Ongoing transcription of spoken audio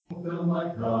And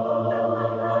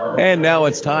now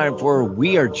it's time for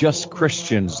We Are Just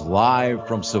Christians, live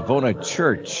from Savona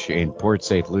Church in Port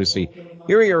St. Lucie.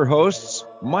 Here are your hosts,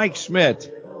 Mike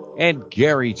Schmidt and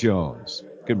Gary Jones.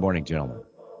 Good morning, gentlemen.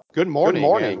 Good morning,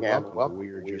 and welcome. We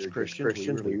are just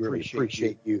Christians. We really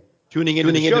appreciate you tuning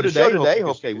into the show today.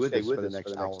 Hope stay you with stay us with us for the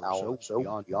next hour or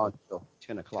so, beyond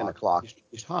 10 o'clock.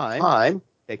 It's time,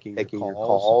 taking your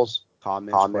calls,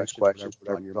 comments, questions,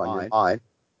 whatever on your mind. mind.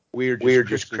 We We are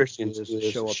just Christians is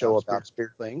a show about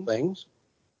spiritual things.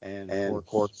 And of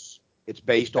course, it's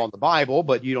based on the Bible,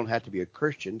 but you don't have to be a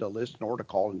Christian to listen or to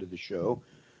call into the show.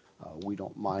 We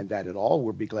don't mind that at all.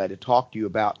 We'll be glad to talk to you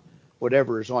about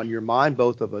whatever is on your mind,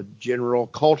 both of a general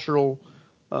cultural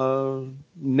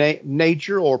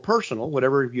nature or personal,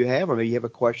 whatever you have, or maybe you have a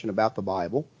question about the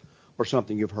Bible or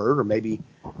something you've heard, or maybe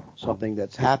something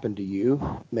that's happened to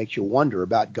you makes you wonder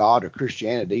about God or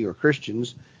Christianity or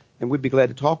Christians, and we'd be glad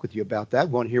to talk with you about that.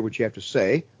 We want to hear what you have to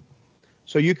say.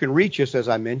 So you can reach us, as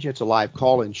I mentioned, it's a live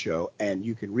call-in show, and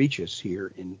you can reach us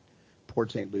here in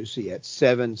Port St. Lucie at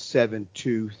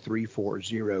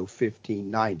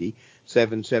 772-340-1590,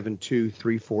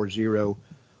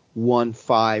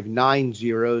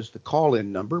 772-340-1590 is the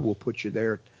call-in number. We'll put you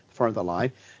there at the front of the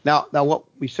line. Now, what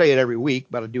we say it every week,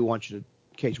 but I do want you to,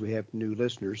 in case we have new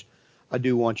listeners, I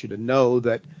do want you to know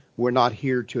that we're not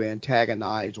here to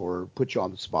antagonize or put you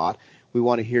on the spot. We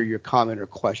want to hear your comment or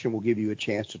question. We'll give you a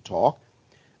chance to talk.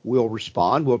 We'll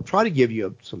respond. We'll try to give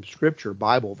you some scripture,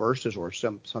 Bible verses, or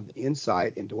some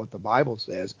insight into what the Bible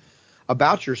says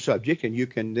about your subject, and you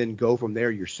can then go from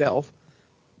there yourself.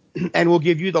 And we'll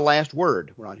give you the last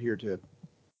word. We're not here to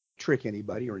trick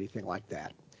anybody or anything like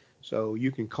that. So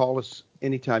you can call us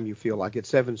anytime you feel like it,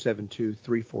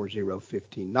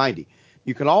 772-340-1590.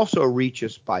 You can also reach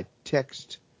us by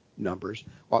text numbers.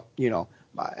 Well,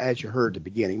 as you heard at the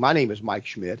beginning, my name is Mike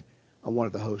Schmidt. I'm one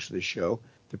of the hosts of the show,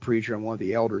 the preacher. I'm one of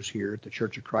the elders here at the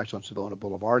Church of Christ on Savona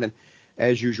Boulevard. And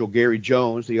as usual, Gary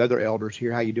Jones, the other elders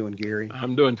here. How you doing, Gary?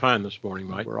 I'm doing fine this morning,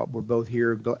 Mike. We're both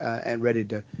here and ready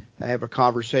to have a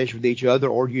conversation with each other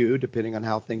or you, depending on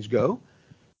how things go.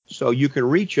 So you can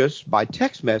reach us by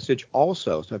text message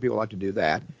also. So if people like to do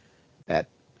that,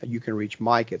 you can reach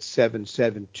Mike at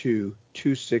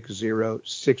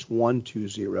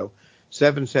 772-260-6120.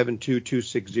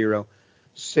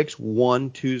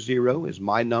 772-260-6120 is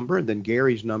my number, and then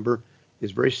Gary's number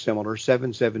is very similar,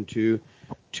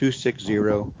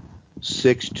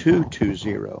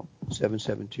 772-260-6220.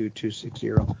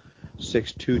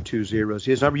 772-260-6220 is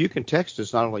his number. You can text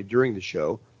us not only during the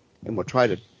show, and we'll try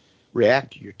to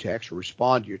react to your text or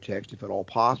respond to your text if at all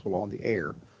possible on the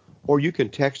air, or you can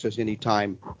text us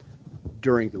anytime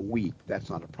during the week.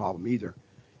 That's not a problem either,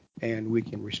 and we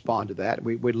can respond to that.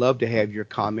 We'd love to have your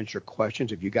comments or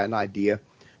questions. If you got an idea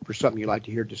for something you'd like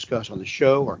to hear discussed on the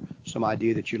show, or some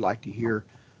idea that you'd like to hear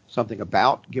something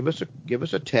about, give us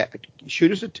a text,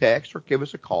 shoot us a text, or give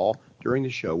us a call during the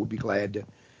show. We'd be glad to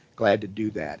do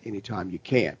that anytime you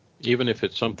can. Even if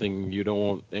it's something you don't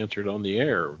want answered on the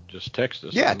air, just text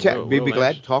us. Yeah, we'd be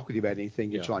glad to talk with you about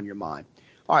anything that's on your mind.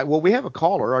 All right, well, we have a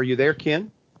caller. Are you there,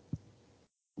 Ken?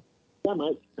 Yeah,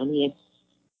 Mike, I'm here.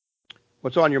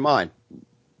 What's on your mind?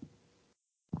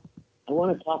 I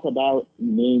want to talk about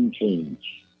name change.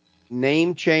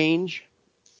 Name change?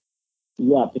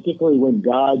 Yeah, particularly when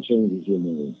God changes your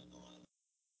name.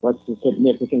 What's the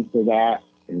significance of that?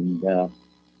 And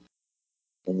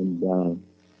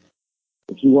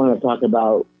if you want to talk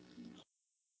about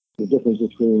the difference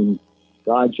between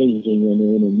God changing your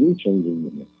name and you changing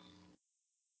your name.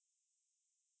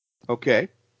 Okay.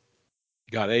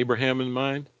 Got Abraham in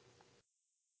mind?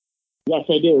 Yes,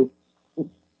 I do.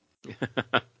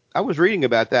 I was reading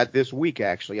about that this week,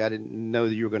 actually. I didn't know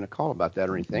that you were going to call about that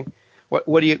or anything.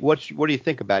 What do you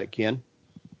think about it, Ken?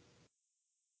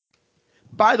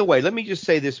 By the way, let me just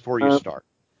say this before you start.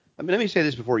 Let me say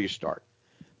this before you start.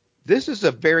 This is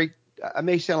I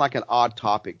may sound like an odd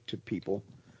topic to people,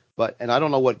 and I don't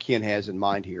know what Ken has in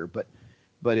mind here, but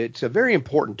it's a very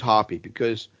important topic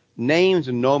because names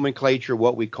and nomenclature,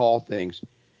 what we call things,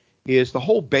 is the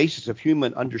whole basis of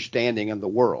human understanding in the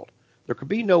world. There could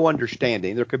be no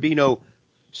understanding. There could be no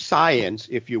science,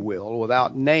 if you will,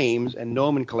 without names and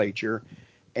nomenclature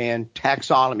and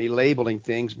taxonomy, labeling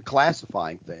things and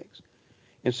classifying things.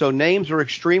 And so names are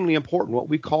extremely important, what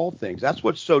we call things. That's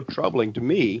what's so troubling to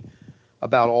me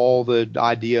about all the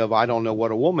idea of I don't know what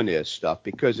a woman is stuff,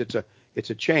 because it's a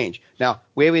change. Now,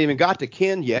 we haven't even got to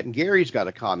Ken yet, and Gary's got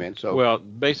a comment. So, well,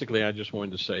 basically, I just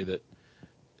wanted to say that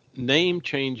name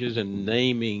changes and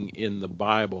naming in the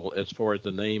Bible, as far as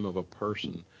the name of a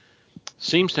person,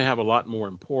 seems to have a lot more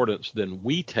importance than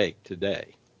we take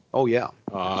today. Oh, yeah.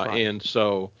 Right. And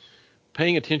so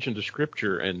paying attention to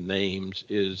Scripture and names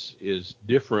is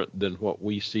different than what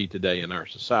we see today in our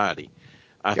society.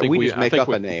 I think we just make up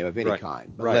a name of any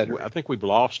kind. Right. I think we've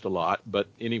lost a lot, but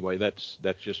anyway, that's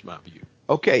just my view.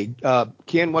 Okay,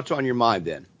 Ken, what's on your mind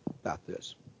then about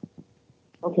this?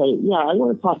 Okay, yeah, I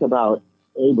want to talk about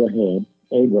Abram,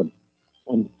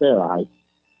 and Sarai,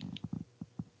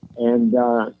 and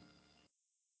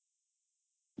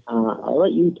I'll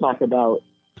let you talk about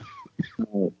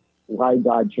why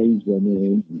God changed their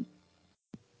name,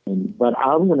 but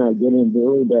I'm going to get into a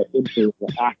little bit into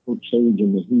the actual change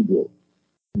in the Hebrew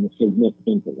and the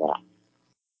significance of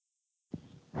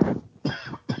that.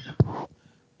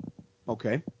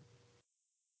 Okay.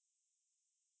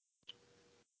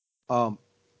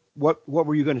 What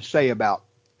were you going to say about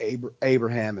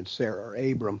Abraham and Sarah, or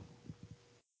Abram?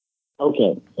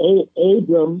 Okay,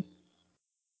 Abram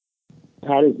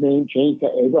had his name changed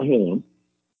to Abraham,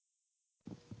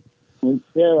 and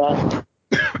Sarah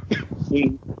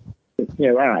changed to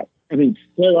Sarai.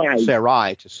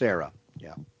 Sarai to Sarah.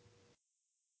 Yeah.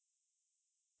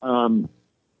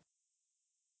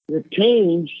 The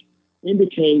change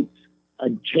indicates a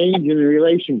change in the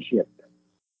relationship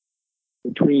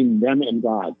between them and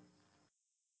God.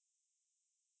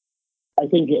 I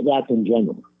think that's in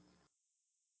general.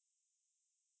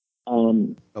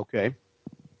 Okay.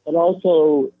 It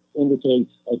also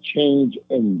indicates a change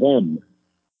in them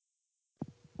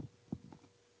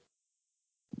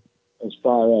as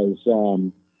far as,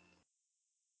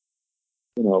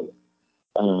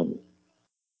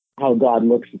 how God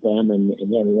looks at them and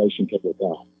their relationship with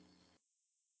God.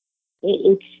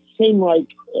 It seemed like,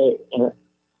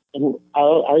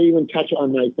 I'll even touch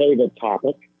on my favorite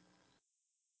topic.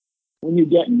 When you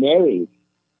get married,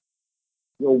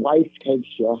 your wife takes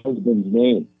your husband's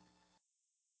name.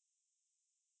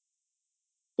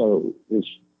 So it's,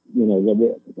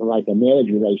 like a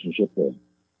marriage relationship there.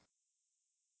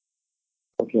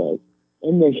 Okay.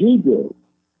 In the Hebrew,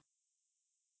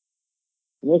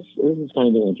 this is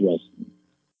kind of interesting.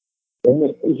 In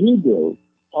the Hebrew,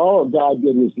 all God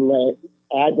did was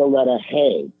add the letter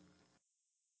Hey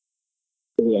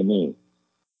to their name.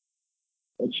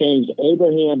 It changed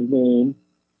Abram's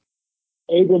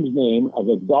name of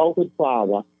exalted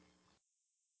father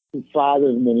to father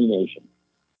of many nations.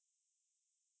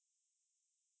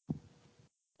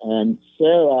 And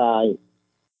Sarah,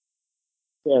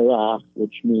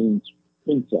 which means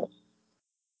princess.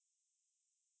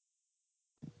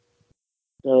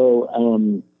 So,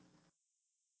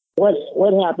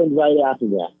 what happened right after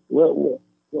that?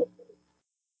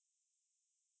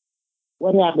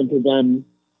 What happened to them?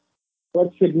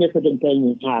 What significant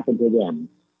thing happened to them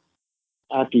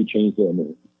after he changed their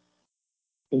name?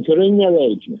 Considering their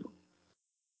age now.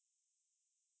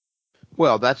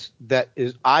 Well, that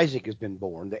is Isaac has been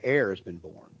born. The heir has been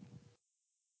born.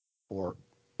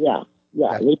 Yeah.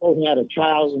 They both had a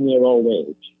child in their old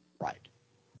age. Right.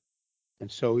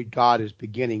 And so God is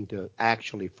beginning to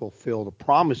actually fulfill the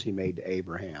promise he made to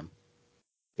Abraham,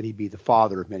 that he'd be the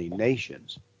father of many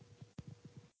nations.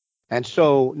 And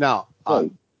so now,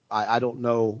 I don't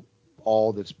know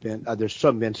all that's been, there's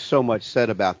been so much said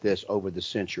about this over the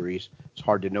centuries. It's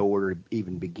hard to know where to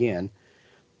even begin.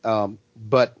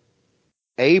 But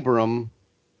Abram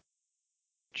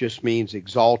just means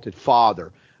exalted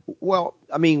father. Well,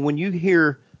 I mean, when you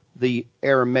hear the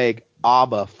Aramaic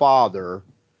Abba, father,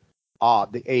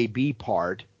 the AB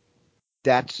part,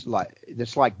 that's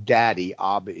like daddy.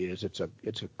 Abba is. It's a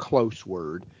close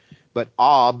word, but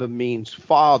Ab means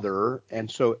father, and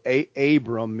so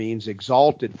Abram means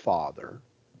exalted father,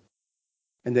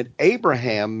 and then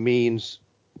Abraham means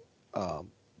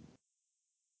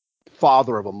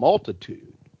father of a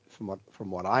multitude, from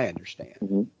what I understand.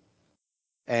 Mm-hmm.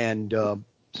 And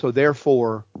so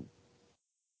therefore,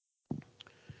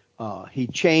 he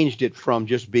changed it from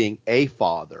just being a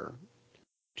father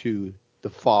to the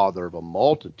father of a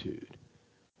multitude,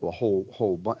 a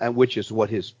whole, and which he's what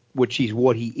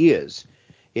he is.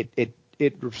 It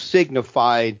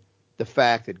signified the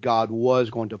fact that God was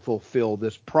going to fulfill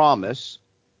this promise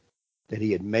that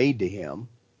he had made to him,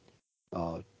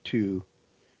 to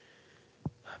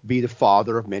be the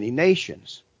father of many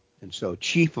nations. And so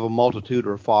chief of a multitude,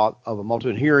 or father of a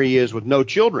multitude, here he is with no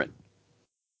children.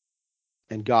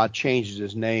 And God changes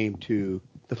his name to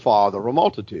the father of a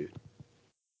multitude.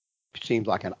 It seems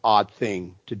like an odd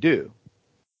thing to do.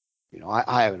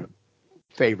 I have a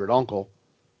favorite uncle,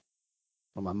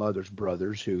 one of my mother's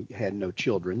brothers, who had no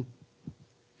children.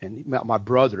 And my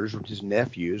brothers, his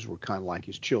nephews, were kind of like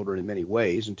his children in many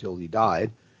ways until he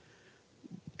died.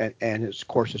 And of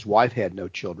course, his wife had no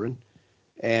children.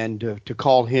 And to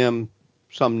call him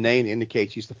some name that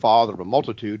indicates he's the father of a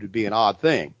multitude would be an odd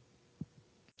thing.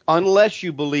 Unless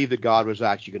you believe that God was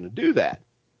actually going to do that.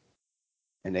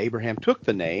 And Abraham took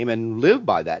the name and lived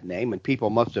by that name, and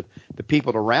the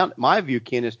people around, my view,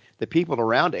 Ken, is the people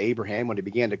around Abraham, when he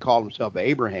began to call himself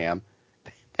Abraham,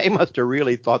 they must have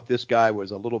really thought this guy was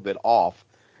a little bit off.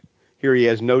 Here he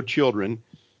has no children,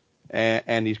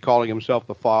 and he's calling himself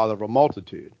the father of a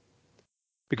multitude.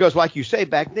 Because like you say,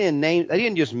 back then, they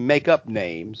didn't just make up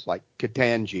names like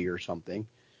Ketanji or something.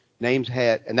 Names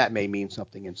had, and that may mean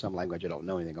something in some language I don't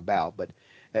know anything about, but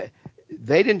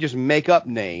they didn't just make up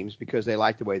names because they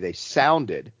liked the way they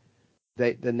sounded.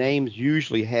 The names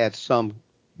usually had some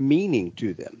meaning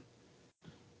to them,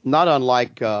 not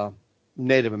unlike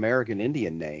Native American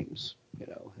Indian names,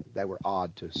 that were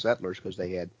odd to settlers because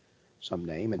they had some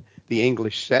name, and the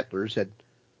English settlers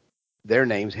their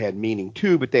names had meaning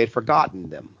too, but they had forgotten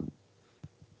them.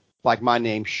 Like my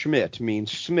name Schmidt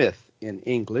means smith in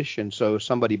English, and so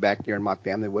somebody back there in my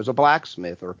family was a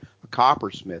blacksmith or a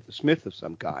coppersmith, a smith of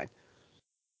some kind.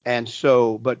 And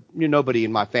so, but nobody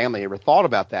in my family ever thought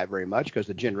about that very much because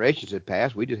the generations had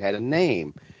passed. We just had a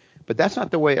name. But that's not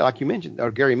the way, like you mentioned,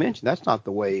 or Gary mentioned, that's not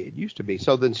the way it used to be.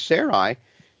 So then Sarai,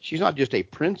 she's not just a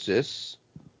princess,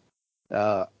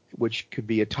 which could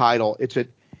be a title.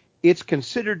 It's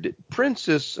considered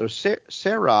princess, or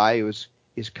Sarai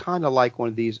is kind of like one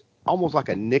of these, almost like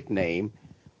a nickname.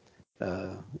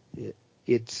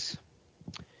 It's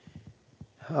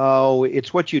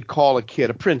what you'd call a kid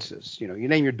a princess. You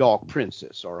name your dog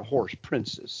Princess or a horse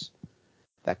Princess,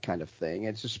 that kind of thing.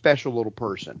 It's a special little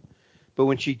person. But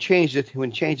when she changed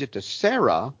it to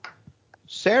Sarah,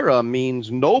 Sarah means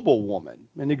noble woman,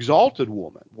 an exalted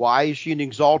woman. Why is she an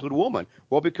exalted woman?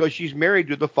 Well, because she's married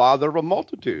to the father of a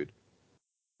multitude.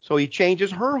 So he changes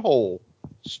her whole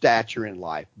stature in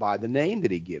life by the name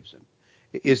that he gives him.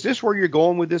 Is this where you're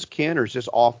going with this, Ken, or is this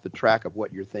off the track of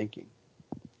what you're thinking?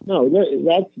 No,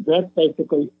 that's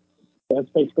basically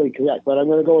correct. But I'm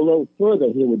going to go a little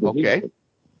further here with the Okay.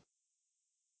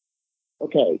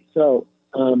 Okay, so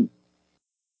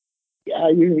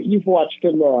you've watched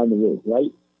Fiddler on the Roof,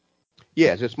 right?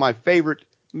 Yes, it's my favorite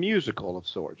musical of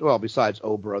sorts. Well, besides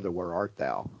Oh Brother, Where Art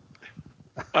Thou?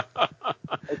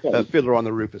 Okay. Fiddler on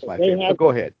the Roof is my favorite. Go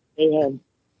ahead. They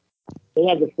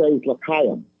have the phrase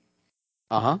L'chaim,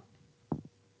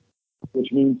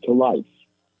 which means to life.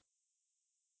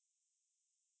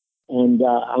 And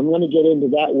I'm going to get into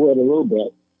that word a little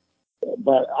bit,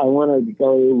 but I want to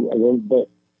go a little bit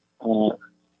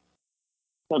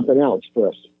something else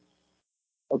first.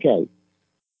 Okay.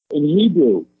 In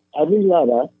Hebrew, every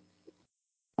letter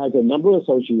has a number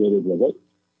associated with it,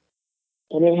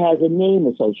 and it has a name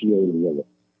associated with it.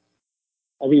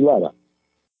 Every letter.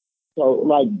 So,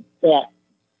 like Bet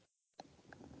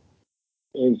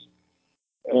is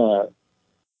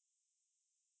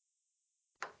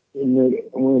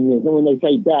when they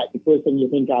say Bet, the first thing you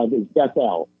think of is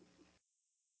Bethel.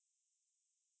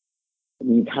 It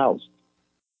means house.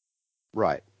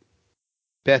 Right.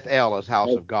 Bethel is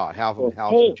house of God, house of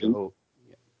Jehovah.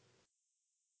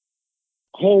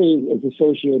 Hay is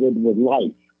associated with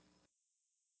life.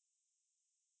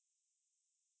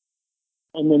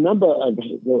 And the number of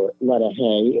the letter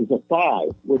Hay is a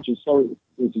 5, which is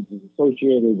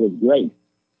associated with grace.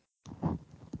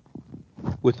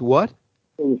 With what?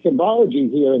 So the symbology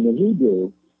here in the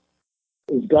Hebrew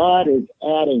is God is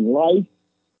adding life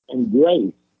and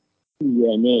grace to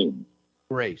their name.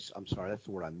 Grace. I'm sorry, that's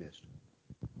the word I missed.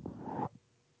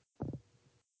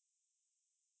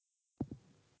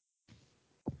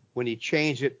 When he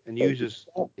changed it and uses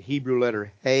the Hebrew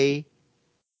letter Hay,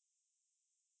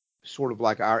 sort of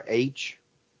like our H.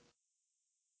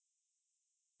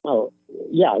 Oh,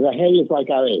 yeah, the Hay is like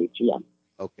our H, yeah.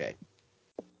 Okay.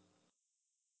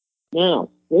 Now,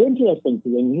 the interesting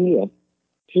thing here,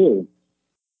 too,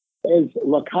 is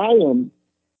L'chaim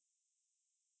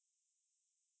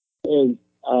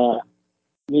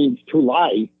means to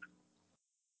life,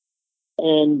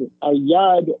 and a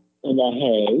Yud and a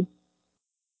Hay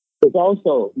it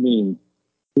also means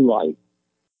to life.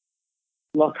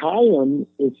 L'chaim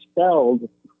is spelled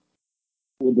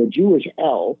with a Jewish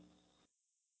L,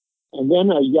 and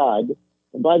then a Yud.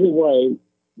 And by the way,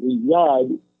 the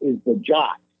Yud is the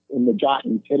jot in the jot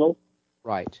and tittle.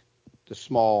 Right. The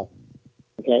small.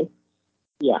 Okay.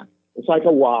 Yeah. It's like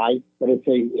a Y, but it's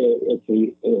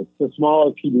the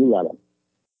smallest Hebrew letter.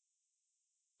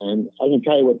 And I can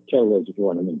tell you what the tittle is if you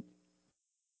want to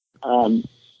know.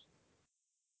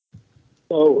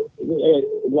 So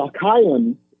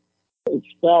L'chaim is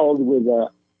spelled with a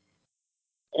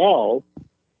L,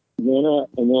 and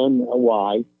then a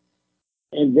Y,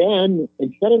 and then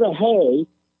instead of a Hay,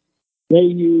 they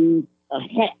use a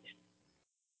het,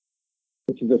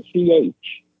 which is a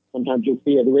CH. Sometimes you'll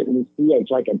see it written as CH,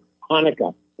 like in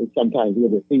Hanukkah is sometimes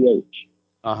with a CH.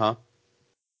 Uh-huh.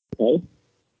 Okay?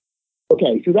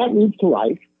 Okay, so that means to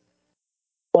life.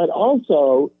 But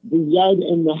also, the yud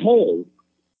and the hey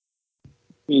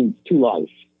means to life.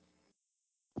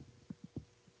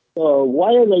 So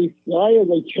why are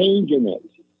they changing it?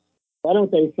 Why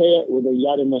don't they say it with a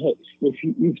yud and the hey? If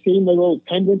you've seen the little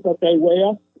pendant that they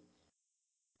wear,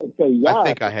 it's a yud. I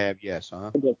think I have, yes.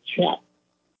 Uh-huh. And a chet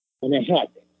and a het.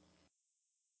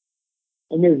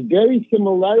 And there's very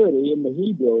similarity in the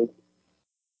Hebrew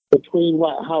between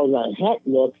how the het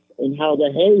looks and how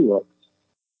the hay looks.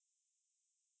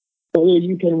 So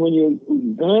you can, when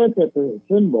you glance at the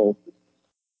symbol,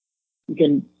 you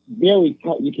can barely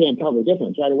you can't tell the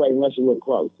difference right away unless you look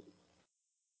close.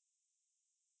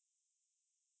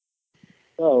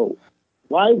 So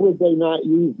why would they not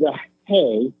use the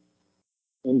hay?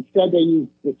 Instead, they use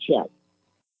the chet.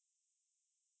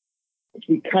 It's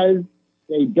because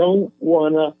they don't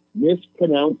want to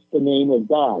mispronounce the name of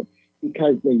God.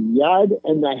 Because the yud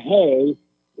and the hay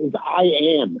is I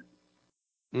am.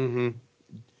 Mm-hmm.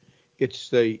 It's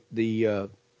the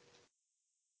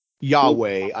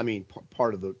Yahweh. I mean,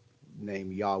 part of the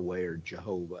name Yahweh or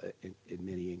Jehovah in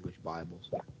many English Bibles.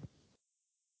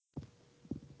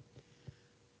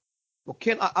 Well,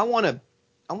 Ken, I want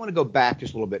to go back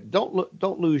just a little bit.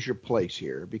 Don't lose your place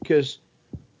here, because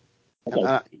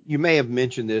you may have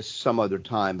mentioned this some other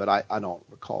time, but I don't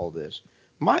recall this.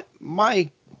 My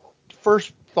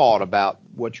first thought about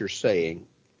what you're saying,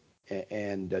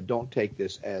 and don't take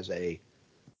this as a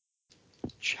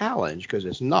challenge, because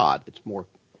it's not. It's more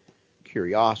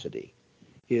curiosity.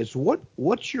 Is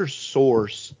what's your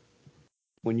source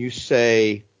when you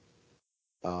say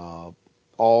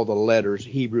all the letters,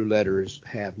 Hebrew letters,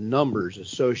 have numbers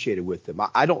associated with them?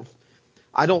 I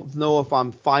don't know if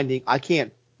I'm finding. I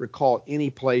can't recall any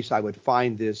place I would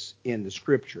find this in the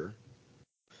Scripture.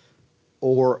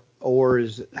 Or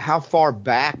is how far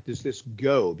back does this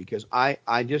go? Because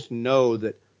I just know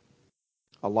that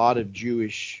a lot of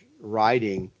Jewish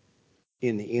writing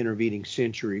in the intervening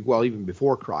century, well, even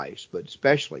before Christ, but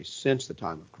especially since the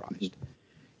time of Christ,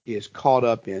 is caught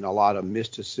up in a lot of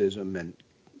mysticism and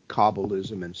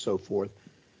Kabbalism and so forth,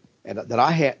 and that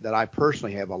I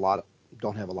personally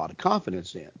don't have a lot of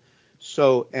confidence in.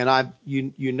 So, and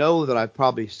you know that I've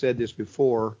probably said this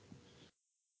before,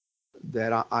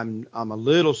 that I'm a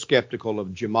little skeptical of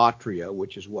gematria,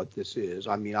 which is what this is.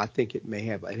 I mean, I think it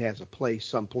has a place,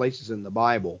 some places in the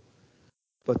Bible,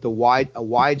 but a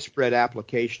widespread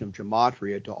application of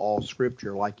gematria to all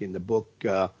Scripture, like in the book,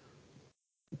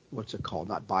 what's it called?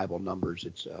 Not Bible Numbers.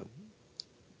 It's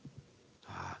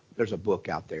there's a book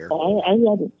out there. I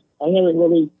haven't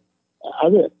really,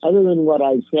 other than what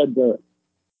I said,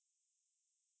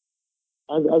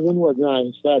 other than what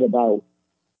I said about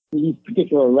these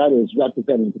particular letters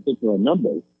representing particular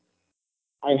numbers,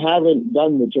 I haven't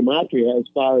done the gematria as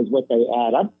far as what they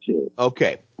add up to.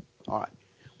 Okay. All right.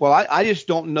 Well, I just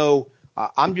don't know.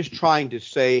 I'm just trying to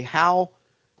say how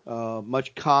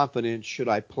much confidence should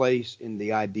I place in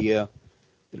the idea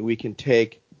that we can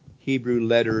take Hebrew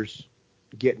letters,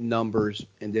 get numbers,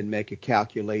 and then make a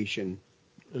calculation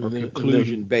or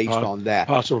conclusion based on that.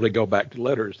 Possibly go back to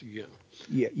letters again.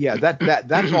 Yeah.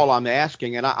 That's all I'm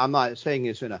asking, and I'm not saying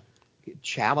this in a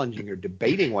challenging or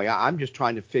debating way. I'm just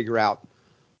trying to figure out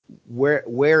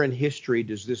where in history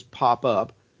does this pop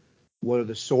up? What are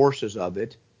the sources of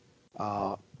it?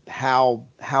 How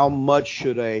much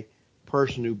should a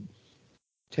person who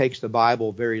takes the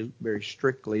Bible very, very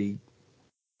strictly,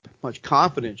 much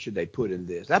confidence should they put in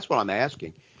this? That's what I'm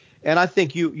asking. And I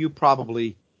think you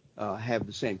probably have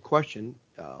the same question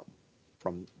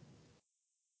from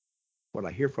what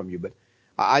I hear from you. But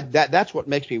that's what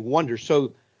makes me wonder.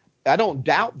 So I don't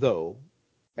doubt, though,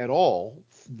 at all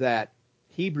that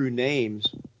Hebrew names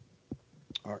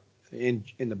are in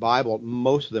the Bible.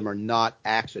 Most of them are not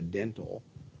accidental,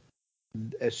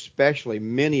 especially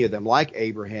many of them, like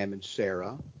Abraham and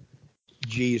Sarah,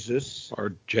 Jesus,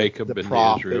 or Jacob the and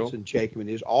prophets, Israel, and Jacob and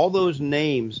Israel. All those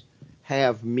names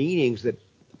have meanings that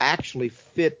actually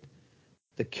fit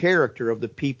the character of the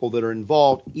people that are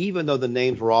involved, even though the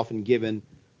names were often given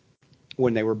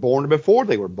when they were born or before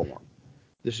they were born.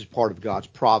 This is part of God's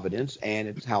providence, and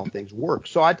it's how things work.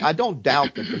 So I don't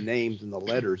doubt that the names and the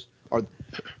letters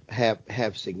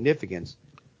have significance.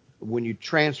 When you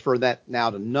transfer that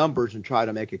now to numbers and try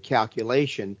to make a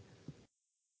calculation,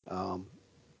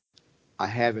 I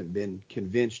haven't been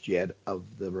convinced yet of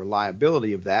the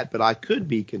reliability of that, but I could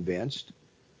be convinced.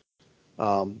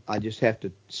 I just have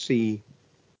to see,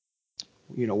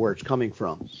 where it's coming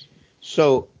from.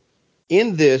 So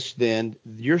in this, then,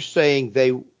 you're saying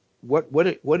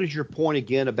what is your point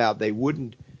again about they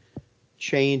wouldn't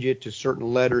change it to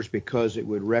certain letters because it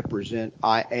would represent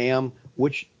I am?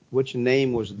 Which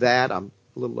name was that? I'm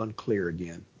a little unclear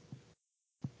again.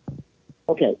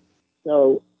 Okay,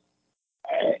 so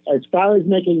as far as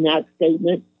making that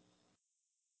statement,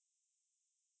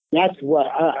 that's what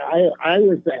I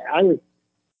was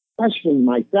questioning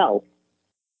myself.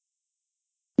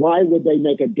 Why would they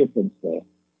make a difference there?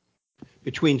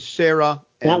 Between Sarah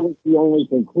and... That was the only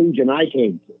conclusion I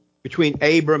came to. Between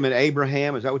Abram and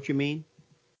Abraham, is that what you mean?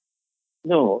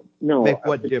 No. Make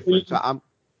what difference? I'm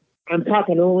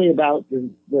talking only about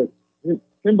the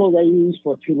symbol they use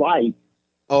for to life.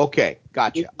 Okay,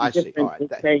 gotcha. I see. All right,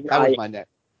 that was my next.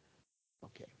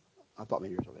 Okay, I thought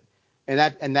maybe you were something.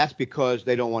 And that's because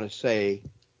they don't want to say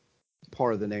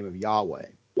part of the name of Yahweh.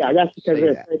 Yeah, that's because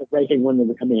they're afraid of breaking one of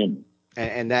the commandments.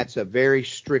 And that's a very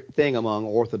strict thing among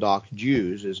Orthodox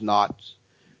Jews. Is not,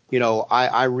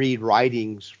 I read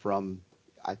writings from,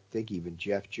 I think even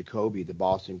Jeff Jacoby, the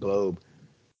Boston Globe.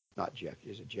 Not Jeff.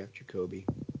 Is it Jeff Jacoby?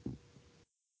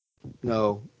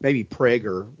 No, maybe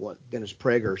Prager. Dennis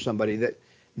Prager or somebody that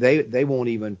they won't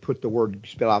even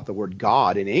spell out the word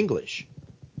God in English.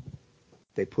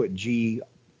 They put G-D.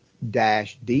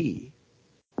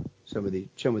 Some of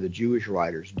the Jewish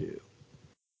writers do,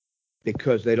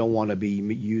 because they don't want to be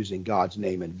using God's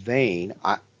name in vain.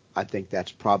 I think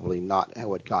that's probably not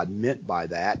what God meant by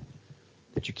that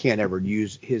you can't ever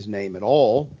use his name at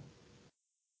all.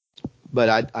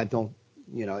 But I don't,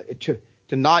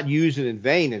 to not use it in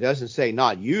vain, it doesn't say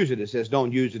not use it. It says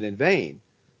don't use it in vain.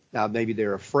 Now, maybe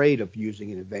they're afraid of using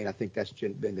it in vain. I think that's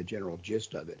been the general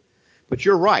gist of it. But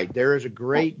you're right. There is a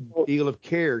great deal of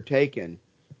care taken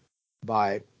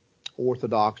by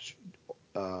Orthodox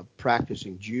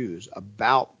practicing Jews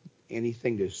about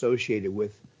anything associated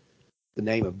with the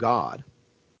name of God,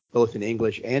 both in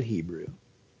English and Hebrew,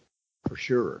 for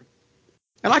sure.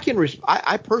 And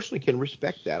I personally can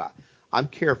respect that. I'm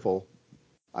careful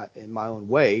in my own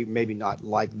way, maybe not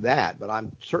like that, but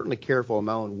I'm certainly careful in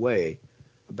my own way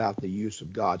about the use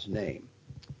of God's name.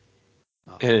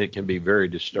 And it can be very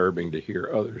disturbing to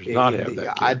hear others not have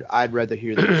that care. I'd rather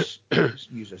hear them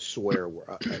use a swear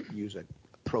word, use a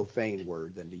profane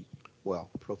word than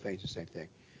profane's the same thing.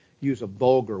 Use a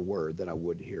vulgar word than I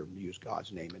would hear them use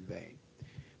God's name in vain.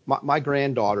 My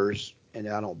granddaughters, and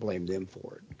I don't blame them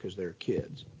for it because they're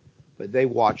kids, but they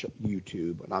watch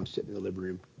YouTube, and I'm sitting in the living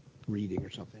room reading or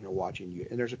something, or watching you.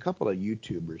 And there's a couple of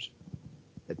YouTubers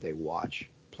that they watch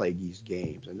play these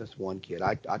games. And this one kid,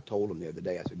 I told him the other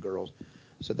day, I said, girls,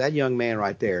 so that young man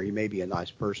right there, he may be a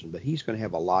nice person, but he's going to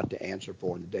have a lot to answer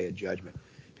for in the day of judgment,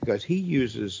 because he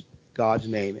uses God's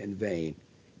name in vain.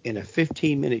 In a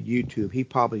 15-minute YouTube, he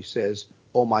probably says,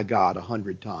 oh my God,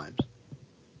 100 times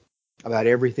about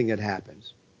everything that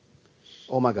happens.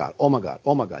 Oh my God, oh my God,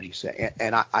 oh my God, he said.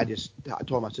 And I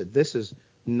told him, I said, this is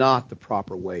not the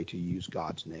proper way to use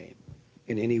God's name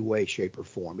in any way, shape, or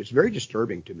form. It's very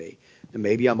disturbing to me. And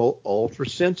maybe I'm ultra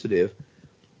sensitive,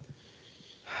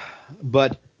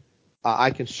 but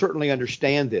I can certainly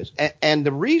understand this. And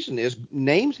the reason is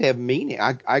names have meaning.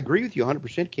 I agree with you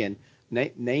 100%, Ken.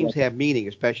 Names have meaning,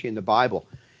 especially in the Bible.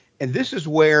 And this is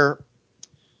where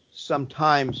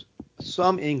sometimes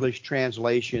some English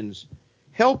translations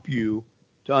help you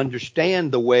to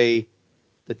understand the way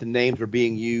that the names are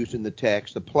being used in the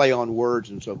text, the play on words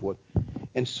and so forth.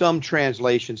 And some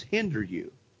translations hinder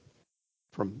you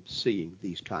from seeing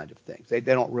these kind of things. They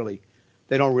don't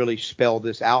really spell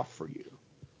this out for you.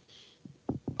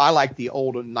 I like the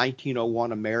old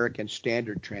 1901 American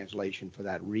Standard Translation for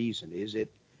that reason. It's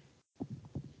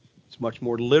much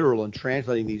more literal in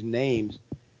translating these names,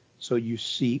 so you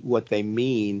see what they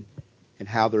mean and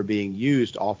how they're being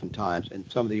used oftentimes, and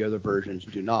some of the other versions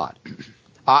do not.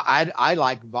 I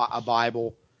like a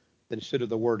Bible that instead of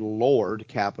the word Lord,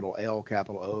 capital L,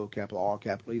 capital O, capital R,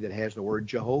 capital E, that has the word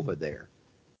Jehovah there,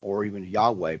 or even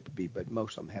Yahweh, but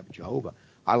most of them have Jehovah.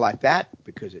 I like that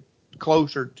because it's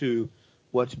closer to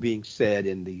what's being said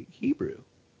in the Hebrew,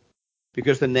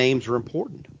 because the names are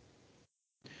important.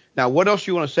 Now, what else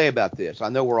do you want to say about this? I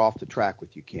know we're off the track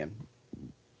with you, Ken.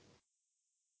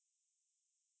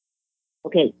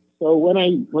 Okay, so when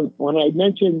I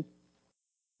mentioned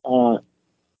the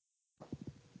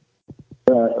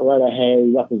letter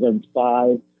Hey represents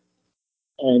 5,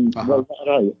 and the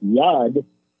letter Yud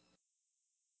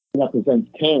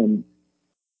represents 10,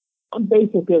 I'm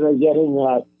basically getting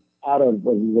that out of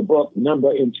the book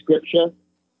Number in Scripture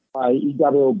by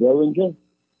E.W. Bullinger.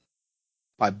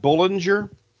 By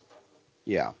Bullinger?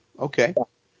 Yeah, okay. Yeah.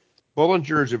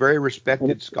 Bullinger is a very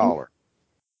respected scholar.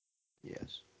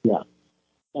 Yes. Yeah.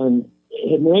 And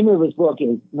the name of his book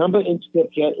is Number in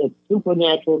Scripture, Its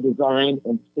Supernatural Design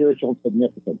and Spiritual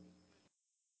Significance.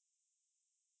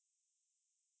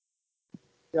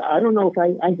 I don't know if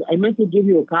I meant to give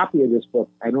you a copy of this book.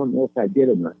 I don't know if I did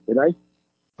or not. Did I?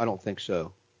 I don't think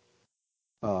so.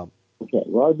 Okay.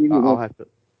 Well, I'll give you I'll have to.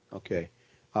 Okay.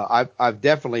 I've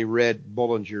definitely read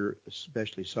Bullinger,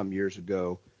 especially some years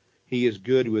ago. He is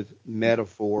good with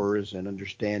metaphors and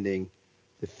understanding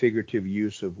the figurative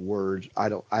use of words.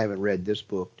 I haven't read this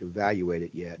book to evaluate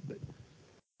it yet, but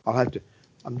I'll have to.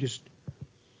 I'm just.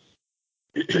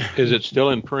 Is it still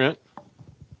in print?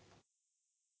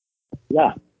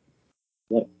 Yeah.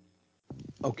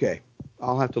 Okay.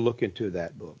 I'll have to look into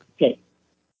that book. Okay.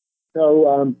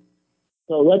 So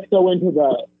let's go into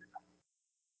the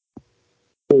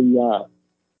Yud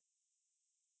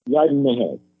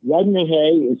Neheh. Yud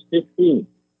Neheh is 15.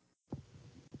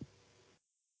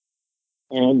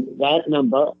 And that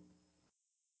number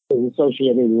is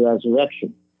associated with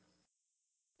resurrection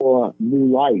or new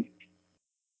life.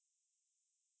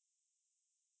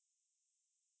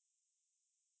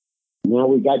 Now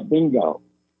we got bingo.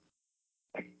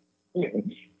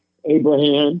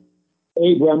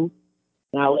 Abram,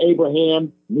 now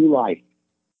Abraham, new life.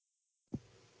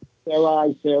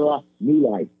 Sarah, new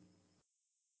life.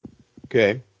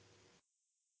 Okay.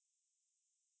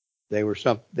 They were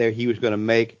there. He was going to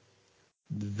make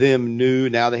them new.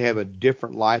 Now they have a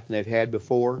different life than they've had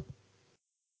before.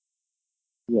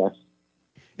 Yes.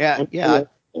 Yeah. Yeah.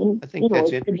 I think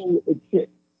that's interesting.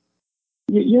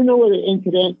 You know what an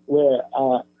incident where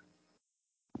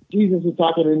Jesus is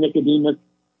talking to Nicodemus,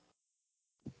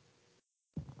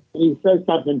 and he says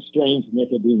something strange to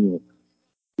Nicodemus.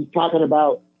 He's talking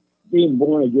about being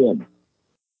born again.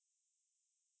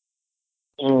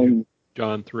 And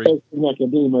John 3. says to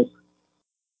Nicodemus,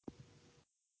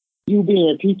 you being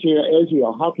a teacher of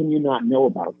Israel, how can you not know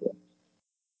about this?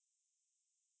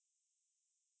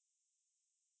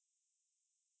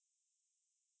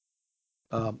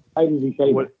 Why does he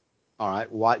say that? All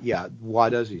right. Why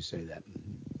does he say that?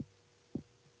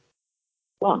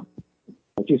 Well,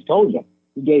 I just told you.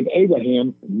 He gave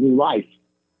Abraham a new life.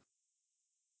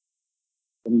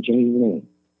 And he changed his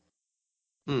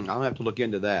name. I'll have to look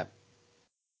into that.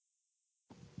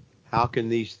 How can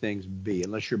these things be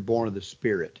unless you're born of the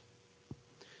Spirit?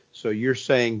 So you're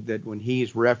saying that when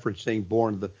he's referencing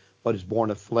what is born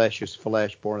of flesh is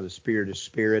flesh, born of the Spirit is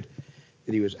spirit,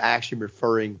 that he was actually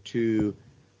referring to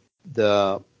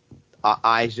the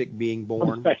Isaac being born?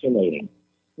 I'm speculating.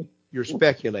 You're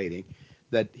speculating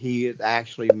that he is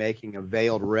actually making a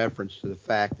veiled reference to the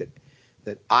fact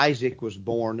that Isaac was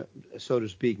born, so to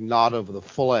speak, not of the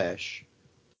flesh,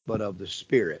 but of the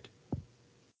Spirit.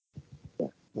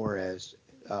 Whereas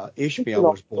Ishmael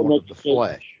was born of the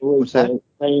flesh. What's that?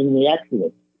 In the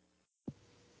Exodus.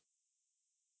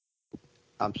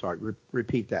 I'm sorry.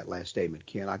 Repeat that last statement,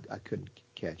 Ken. I couldn't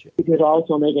catch it. You could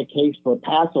also make a case for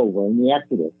Passover in the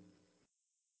Exodus.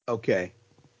 Okay.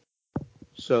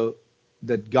 So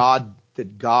that God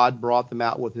brought them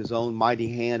out with his own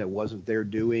mighty hand. It wasn't their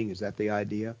doing. Is that the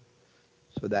idea?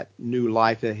 So that new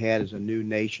life they had as a new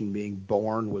nation being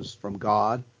born was from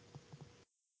God?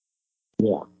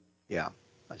 Yeah. Yeah.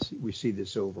 We see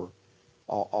this all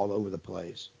over the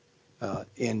place.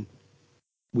 And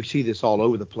we see this all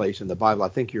over the place in the Bible. I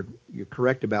think you're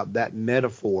correct about that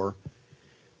metaphor.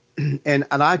 And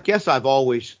I guess I've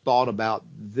always thought about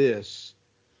this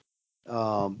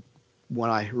when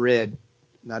I read.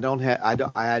 And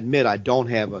I admit I don't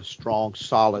have a strong,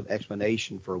 solid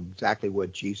explanation for exactly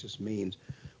what Jesus means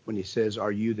when he says,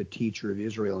 "Are you the teacher of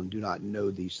Israel and do not know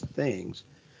these things?"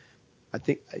 I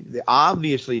think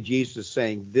obviously Jesus is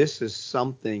saying this is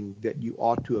something that you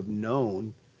ought to have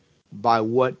known by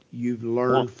what you've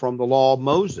learned from the law of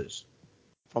Moses,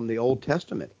 from the Old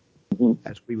Testament,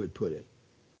 as we would put it.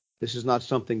 This is not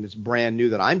something that's brand new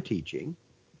that I'm teaching,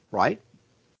 right?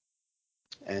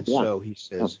 And so he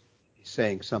says, he's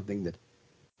saying something that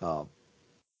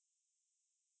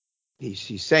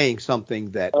he's saying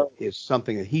something that is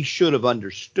something that he should have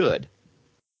understood.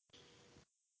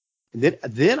 And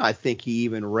then I think he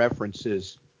even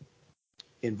references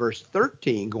in verse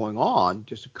 13 going on,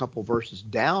 just a couple verses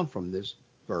down from this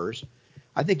verse,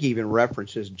 I think he even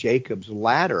references Jacob's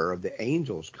ladder of the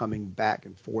angels coming back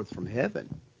and forth from heaven.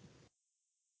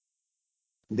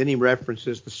 And then he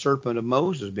references the serpent of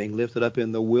Moses being lifted up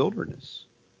in the wilderness.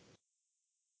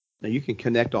 Now you can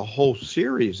connect a whole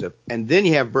series and then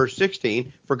you have verse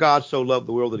 16, for God so loved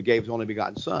the world that he gave his only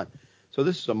begotten son. So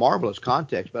this is a marvelous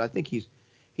context, but I think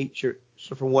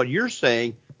so from what you're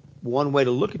saying, one way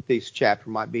to look at this chapter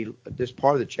might be this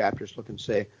part of the chapter is look and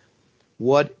say,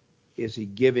 what is he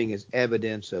giving as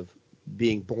evidence of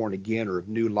being born again or of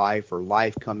new life or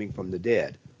life coming from the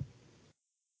dead?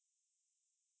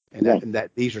 And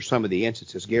that these are some of the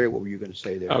instances. Gary, what were you going to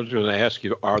say there? I was going to ask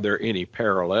you, are there any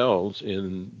parallels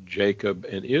in Jacob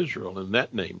and Israel in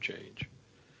that name change?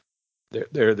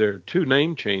 There are two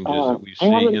name changes that we see I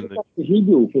haven't in looked up the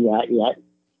Hebrew for that yet.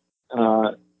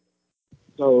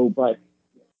 But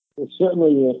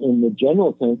certainly in the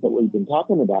general sense that we've been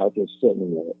talking about, there's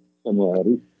certainly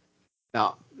similarities.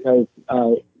 Now, because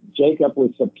Jacob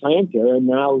was supplanter, and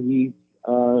now he's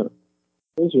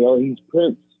Israel. He's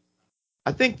prince.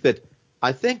 I think that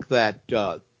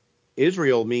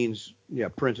Israel means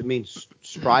prince. It means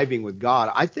striving with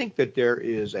God. I think that there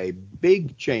is a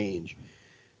big change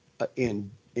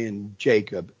in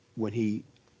Jacob when he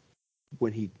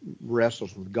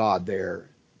wrestles with God there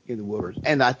in the wilderness,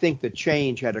 and I think the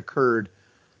change had occurred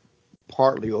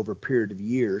partly over a period of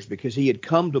years because he had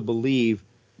come to believe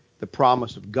the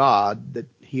promise of God that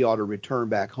he ought to return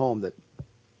back home,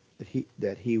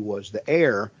 that he was the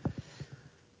heir,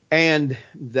 and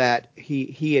that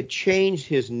he had changed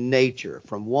his nature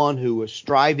from one who was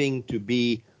striving to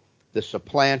be the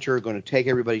supplanter, going to take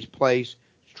everybody's place,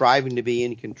 striving to be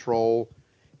in control,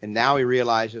 and now he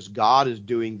realizes God is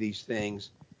doing these things,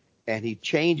 and he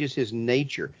changes his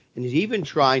nature, and he's even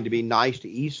trying to be nice to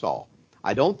Esau.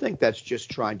 I don't think that's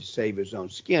just trying to save his own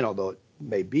skin, although it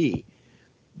may be,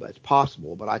 but it's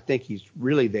possible. But I think he's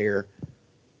really there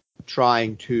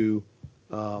trying to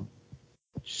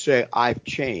say, I've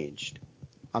changed.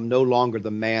 I'm no longer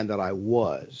the man that I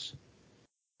was.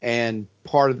 And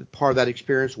part of that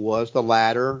experience was the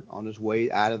ladder on his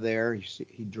way out of there.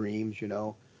 He dreams,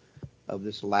 of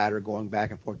this ladder going back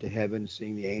and forth to heaven,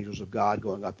 seeing the angels of God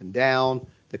going up and down,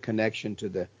 the connection to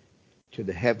the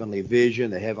heavenly vision,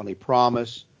 the heavenly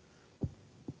promise.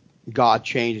 God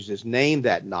changes his name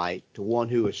that night to one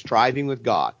who is striving with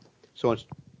God. So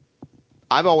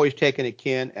I've always taken it,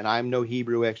 Ken, and I'm no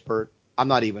Hebrew expert. I'm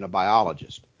not even a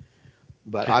biologist,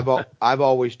 but I've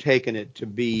always taken it to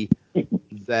be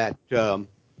that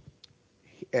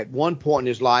at one point in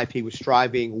his life he was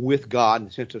striving with God in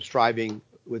the sense of striving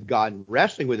with God and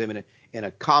wrestling with him in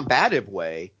a combative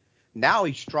way. Now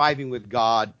he's striving with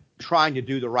God, trying to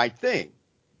do the right thing,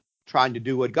 trying to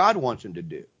do what God wants him to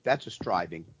do. That's a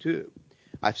striving too.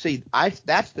 That's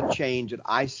the change that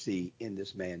I see in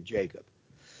this man Jacob.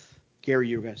 Gary,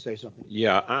 you were going to say something?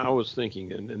 Yeah, I was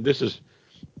thinking, and this is,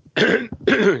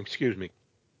 excuse me,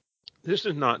 this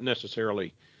is not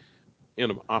necessarily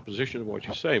in opposition to what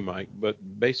you say, Mike, but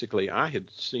basically I had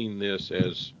seen this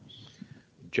as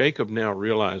Jacob now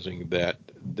realizing that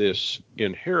this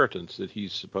inheritance that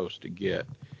he's supposed to get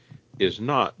is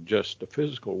not just a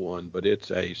physical one, but it's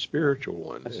a spiritual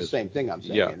one. That's the same thing I'm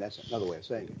saying. Yeah. That's another way of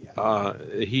saying it.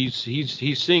 Yeah. He's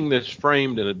seeing this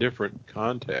framed in a different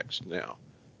context now.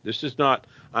 This is not,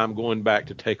 I'm going back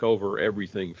to take over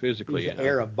everything physically. He's an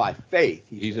heir by faith.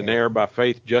 He's an heir by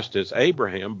faith, just as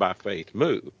Abraham by faith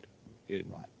moved. Right.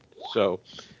 So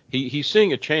he's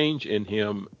seeing a change in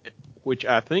him, which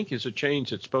I think is a change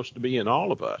that's supposed to be in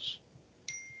all of us.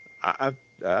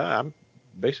 I'm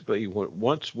basically,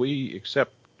 once we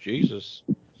accept Jesus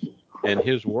and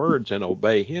his words and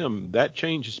obey him, that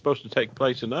change is supposed to take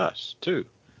place in us too.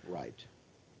 Right.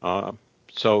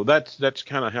 So that's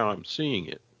kind of how I'm seeing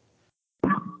it.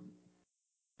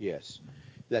 Yes,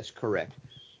 that's correct.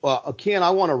 Well, Ken,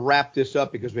 I want to wrap this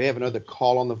up because we have another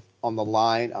call on the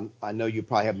line. I know you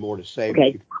probably have more to say, but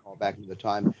you can call back another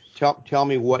time. Tell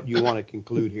me what you want to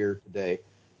conclude here today,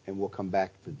 and we'll come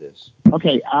back for this.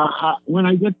 Okay. When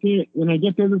I get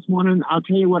there this morning, I'll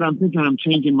tell you what I'm thinking. I'm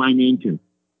changing my name to.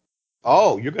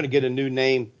 Oh, you're going to get a new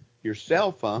name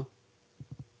yourself, huh?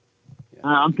 Yeah,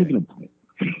 I'm thinking about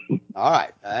it. All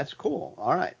right, that's cool.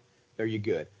 All right, there you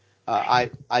good. I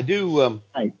do.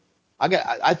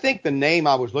 I think the name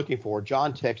I was looking for.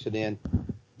 John texted in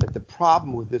that the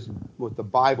problem with the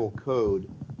Bible code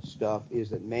stuff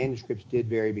is that manuscripts did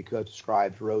vary because the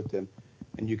scribes wrote them,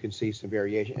 and you can see some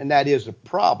variation, and that is a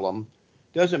problem.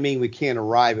 Doesn't mean we can't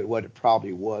arrive at what it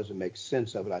probably was and make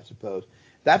sense of it, I suppose.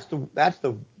 That's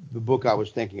the book I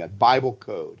was thinking of, Bible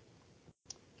code,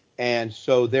 and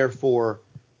so therefore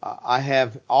I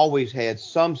have always had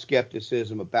some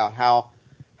skepticism about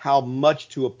how much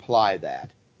to apply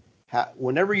that.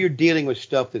 Whenever you're dealing with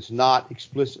stuff that's not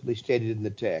explicitly stated in the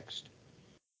text,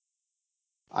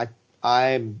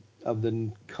 I'm of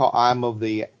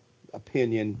the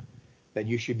opinion that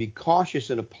you should be cautious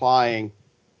in applying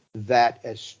that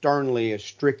as sternly, as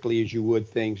strictly as you would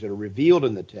things that are revealed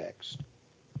in the text.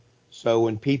 So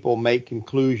when people make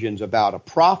conclusions about a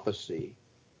prophecy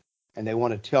and they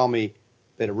want to tell me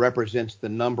that it represents the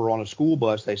number on a school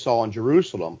bus they saw in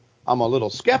Jerusalem, I'm a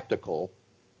little skeptical.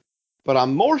 But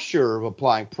I'm more sure of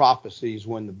applying prophecies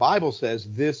when the Bible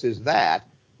says this is that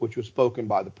which was spoken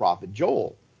by the prophet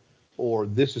Joel, or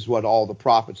this is what all the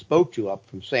prophets spoke to up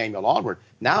from Samuel onward.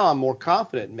 Now I'm more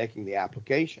confident in making the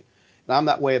application. And I'm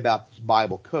that way about this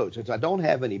Bible code. Since I don't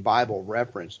have any Bible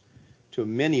reference to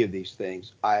many of these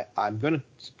things, I'm going to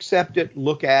accept it,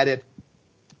 look at it,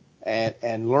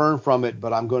 and learn from it,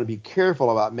 but I'm going to be careful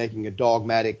about making a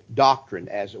dogmatic doctrine,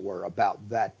 as it were, about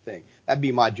that thing. That'd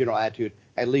be my general attitude,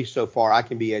 at least so far. I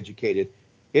can be educated.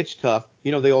 It's tough.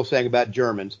 You know the old saying about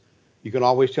Germans, you can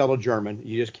always tell a German,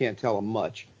 you just can't tell them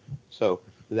much. So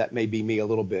that may be me a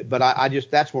little bit. But I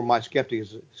just, that's where my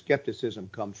skepticism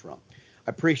comes from. I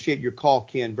appreciate your call,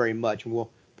 Ken, very much, and we'll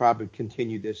probably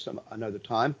continue this another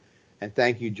time. And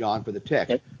thank you, John, for the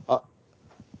text. Okay.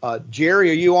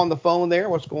 Jerry, are you on the phone there?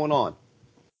 What's going on?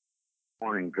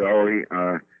 Morning, Gary.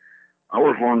 I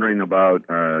was wondering about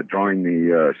during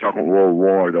the Second World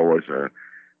War, there was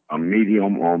a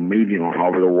medium,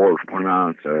 however the word is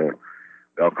pronounced.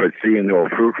 I could see in the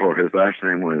future his last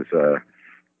name was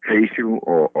Kasich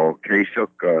or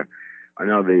Kasich. I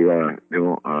know the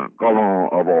governor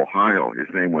of Ohio,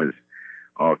 his name was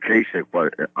Kasich,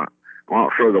 but I'm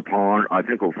not sure the part. I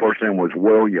think his first name was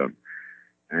William.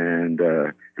 And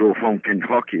he was from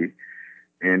Kentucky,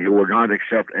 and he would not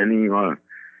accept any money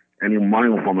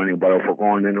from anybody for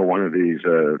going into one of these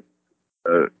things,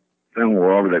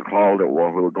 wherever they called it,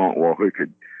 where he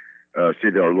could see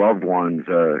their loved ones,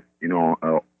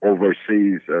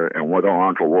 overseas, and whether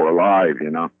or not they were alive,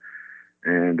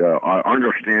 And I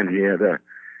understand he had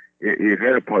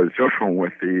a position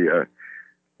with the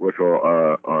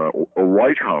a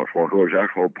White House, or he was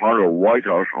actually part of the White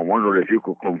House. I wondered if you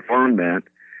could confirm that.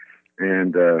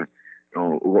 And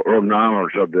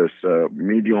knowledge of this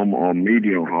medium,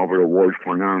 however the word's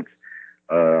pronounced,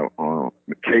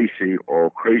 Casey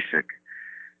or Kasich.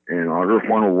 And I just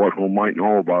wonder what who might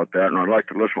know about that. And I'd like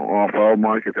to listen off of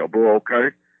Mike, if that'll be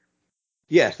okay.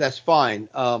 Yes, that's fine,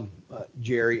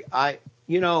 Jerry. The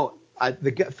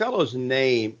fellow's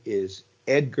name is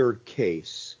Edgar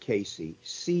Cayce, Casey,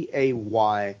 Cayce.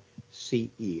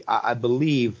 I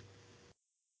believe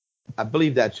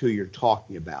that's who you're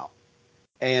talking about.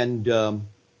 And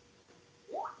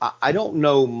I don't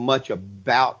know much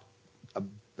about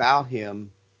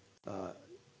him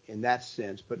in that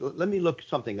sense, but let me look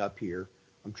something up here.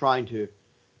 I'm trying to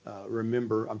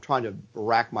remember. I'm trying to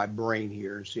rack my brain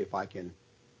here and see if I can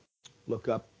look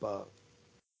up,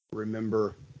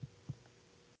 remember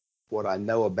what I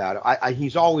know about it.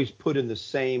 He's always put in the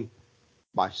same,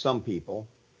 by some people,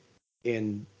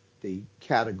 in the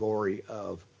category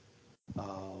of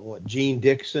Gene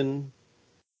Dixon.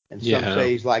 And some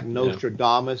say he's like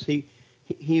Nostradamus. Yeah.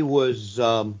 He was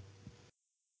born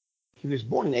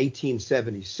in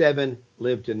 1877,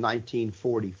 lived in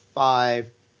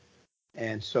 1945,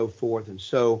 and so forth. And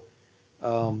so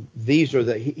these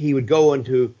are he would go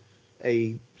into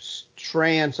a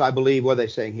trance, I believe. What are they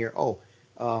saying here?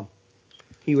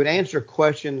 He would answer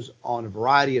questions on a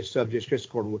variety of subjects, just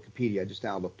according to Wikipedia. I just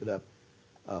now looked it up.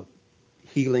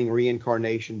 Healing,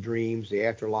 reincarnation, dreams, the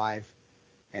afterlife,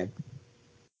 and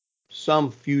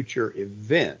some future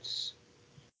events.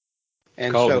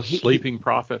 And called a sleeping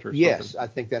prophet or something? Yes, I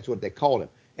think that's what they called him.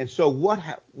 And so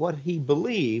what he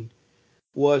believed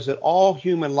was that all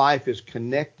human life is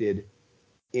connected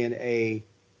in a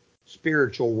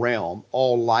spiritual realm.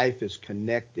 All life is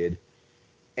connected.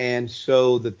 And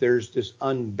so that there's this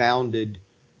unbounded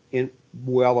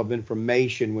well of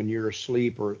information when you're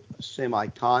asleep or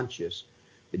semi-conscious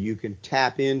that you can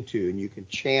tap into and you can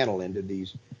channel into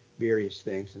these various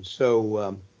things. And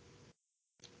so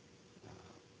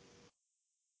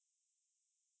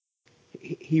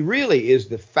he really is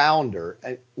the founder,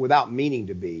 without meaning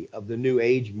to be, of the New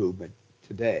Age movement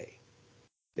today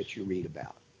that you read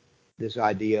about. This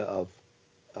idea of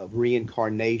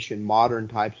reincarnation, modern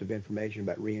types of information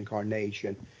about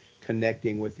reincarnation,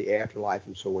 connecting with the afterlife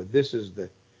and so forth. This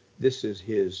is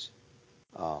his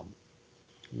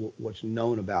what's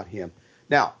known about him.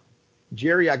 Now,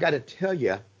 Jerry, I got to tell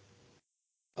you,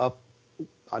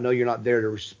 I know you're not there to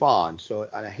respond, so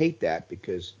I hate that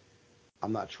because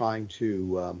I'm not trying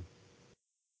to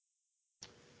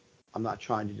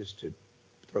just to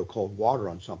throw cold water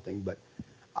on something, but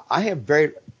I have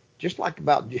just like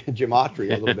about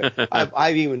gematria a little bit.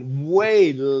 I've even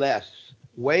way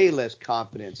less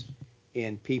confidence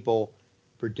in people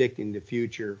predicting the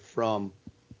future from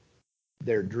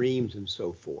their dreams and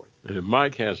so forth. And if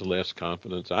Mike has less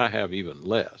confidence, I have even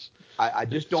less. I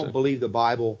just don't believe the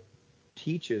Bible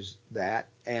teaches that,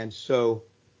 and so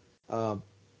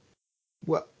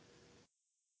Well,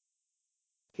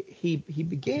 he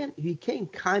became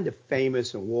kind of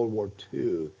famous in World War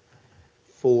II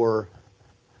for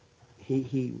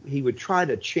he would try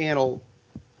to channel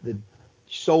the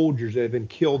soldiers that had been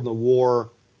killed in the war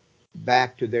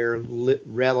back to their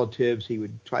relatives. He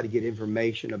would try to get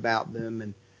information about them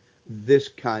and this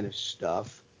kind of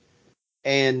stuff.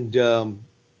 And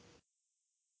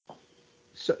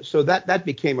so that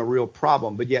became a real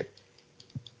problem. But yet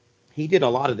he did a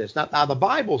lot of this. Now the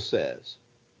Bible says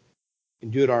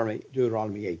in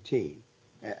Deuteronomy 18,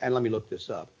 and let me look this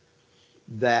up,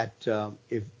 that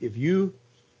if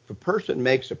a person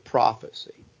makes a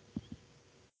prophecy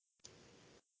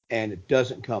and it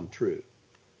doesn't come true,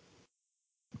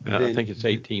 I think it's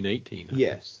 18:18.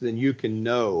 Yes, then you can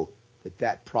know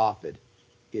that prophet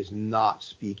is not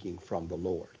speaking from the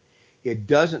Lord. It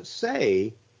doesn't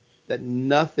say that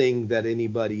nothing that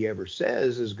anybody ever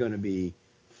says is going to be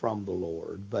from the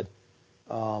Lord, but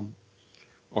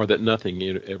or that nothing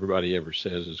everybody ever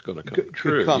says is going to come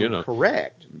true. Come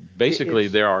correct. Basically,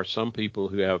 there are some people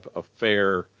who have a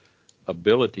fair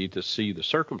ability to see the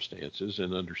circumstances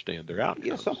and understand their outcomes.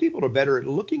 Yeah, some people are better at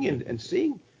looking and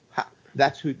seeing.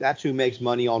 That's who makes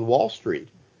money on Wall Street.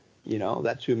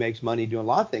 That's who makes money doing a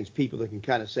lot of things. People that can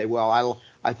kind of say, well,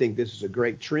 I think this is a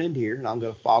great trend here, and I'm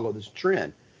going to follow this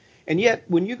trend. And yet,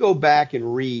 when you go back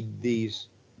and read these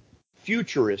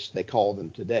futurists, they call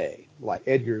them today, like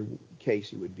Edgar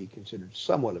Casey would be considered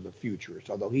somewhat of a futurist,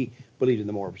 although he believed in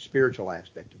the more spiritual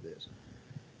aspect of this.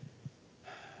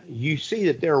 You see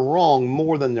that they're wrong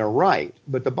more than they're right.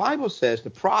 But the Bible says the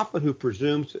prophet who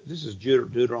presumes, this is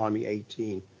Deuteronomy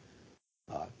 18:20.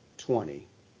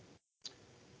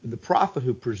 The prophet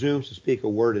who presumes to speak a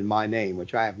word in my name,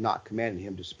 which I have not commanded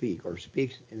him to speak, or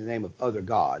speaks in the name of other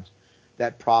gods,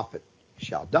 that prophet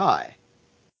shall die.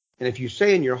 And if you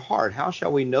say in your heart, how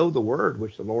shall we know the word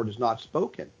which the Lord has not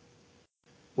spoken?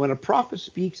 When a prophet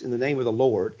speaks in the name of the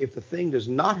Lord, if the thing does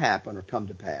not happen or come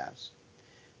to pass,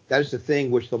 that is the thing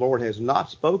which the Lord has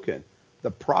not spoken.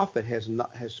 The prophet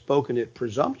has spoken it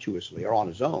presumptuously or on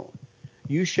his own.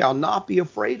 You shall not be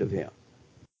afraid of him.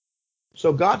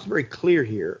 So God's very clear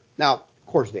here. Now, of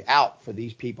course, the out for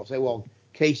these people say, well,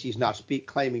 Casey's not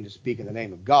claiming to speak in the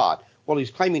name of God. Well,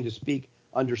 he's claiming to speak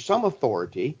under some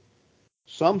authority,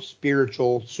 some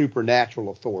spiritual, supernatural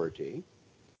authority.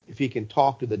 If he can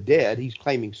talk to the dead, he's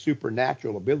claiming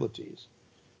supernatural abilities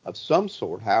of some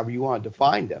sort, however you want to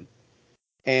define them.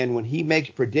 And when he makes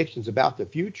predictions about the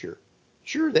future,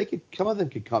 sure, some of them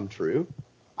could come true.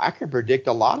 I can predict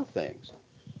a lot of things.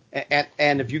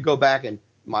 And if you go back, and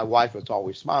my wife was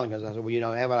always smiling because I said,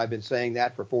 well, haven't I been saying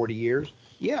that for 40 years?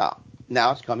 Yeah,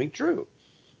 now it's coming true.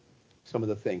 Some of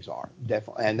the things are,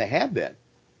 definitely, and they have been.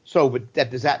 So, but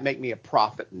does that make me a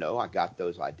prophet? No, I got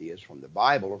those ideas from the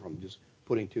Bible or from just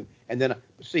putting two. And then,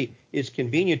 see, it's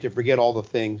convenient to forget all the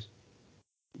things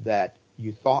that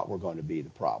you thought were going to be the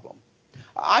problem.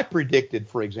 I predicted,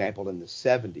 for example, in the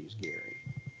 70s, Gary,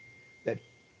 that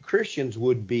Christians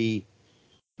would be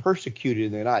persecuted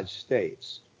in the United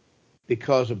States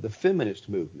because of the feminist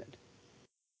movement,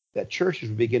 that churches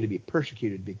would begin to be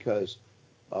persecuted because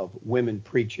of women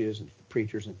preachers and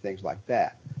things like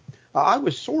that. I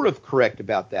was sort of correct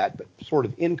about that, but sort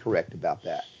of incorrect about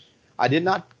that. I did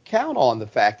not count on the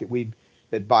fact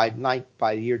that by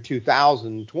the year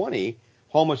 2020,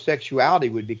 homosexuality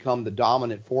would become the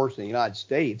dominant force in the United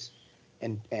States,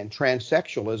 and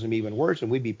transsexualism even worse,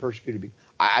 and we'd be persecuted.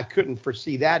 I couldn't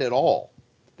foresee that at all.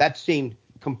 That seemed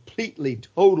completely,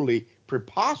 totally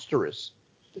preposterous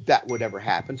that would ever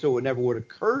happen, so it never would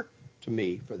occur to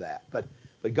me for that. But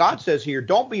God says here,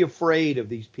 don't be afraid of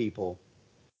these people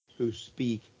who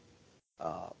speak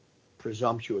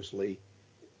presumptuously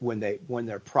when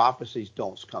their prophecies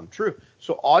don't come true.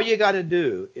 So all you got to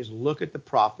do is look at the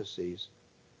prophecies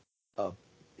of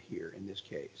here in this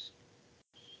case,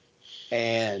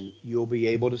 and you'll be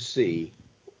able to see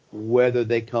whether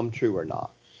they come true or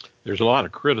not. There's a lot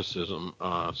of criticism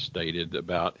stated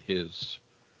about his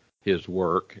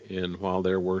work, and while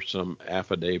there were some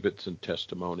affidavits and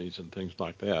testimonies and things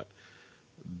like that,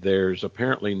 there's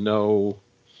apparently no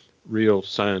real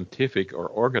scientific or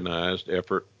organized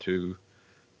effort to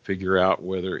figure out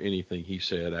whether anything he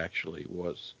said actually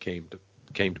came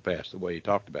to pass the way he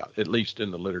talked about, at least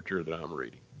in the literature that I'm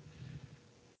reading.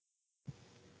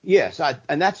 Yes,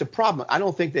 and that's a problem. I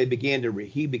don't think he began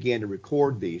to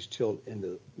record these till in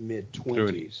the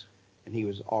mid-20s, and he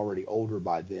was already older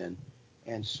by then,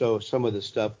 and so some of the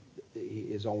stuff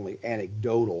is only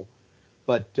anecdotal.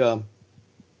 But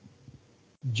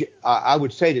I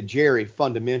would say to Jerry,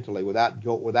 fundamentally,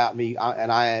 without me,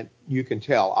 you can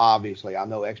tell, obviously, I'm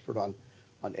no expert on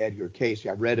on Edgar Cayce.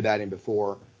 I've read about him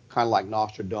before, kind of like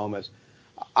Nostradamus.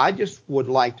 I just would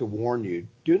like to warn you,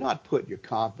 do not put your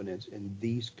confidence in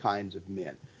these kinds of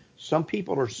men. Some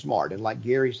people are smart, and like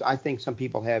Gary, I think some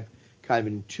people have kind of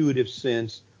an intuitive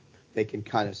sense. They can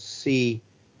kind of see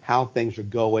how things are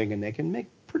going, and they can make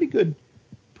pretty good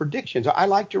predictions. I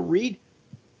like to read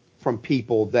from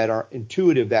people that are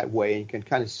intuitive that way and can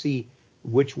kind of see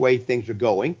which way things are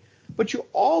going. But you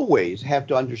always have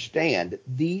to understand that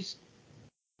these,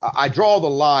 I draw the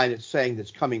line at saying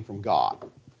that's coming from God.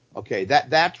 Okay,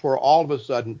 that's where all of a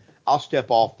sudden I'll step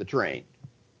off the train.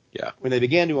 Yeah. When they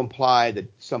begin to imply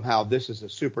that somehow this is a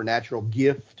supernatural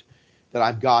gift that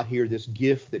I've got here, this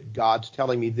gift that God's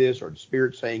telling me this, or the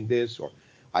Spirit saying this, or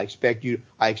I expect you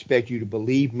to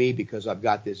believe me because I've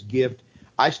got this gift,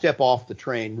 I step off the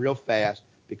train real fast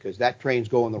because that train's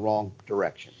going the wrong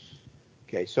direction.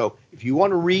 Okay, so if you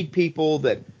want to read people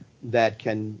that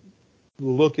can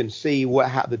look and see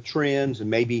how the trends and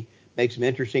maybe make some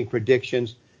interesting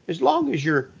predictions, as long as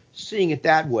you're seeing it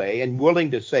that way and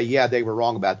willing to say, yeah, they were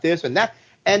wrong about this and that.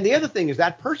 And the other thing is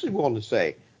that person willing to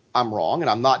say, I'm wrong and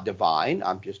I'm not divine,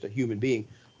 I'm just a human being.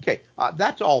 Okay,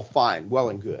 that's all fine, well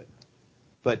and good.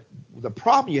 But the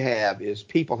problem you have is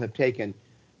people have taken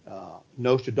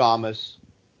Nostradamus,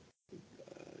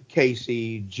 Cayce,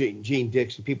 Gene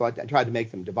Dixon, people like that, tried to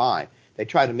make them divine. They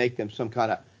try to make them some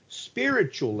kind of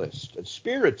spiritualist and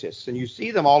spiritists, and you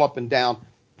see them all up and down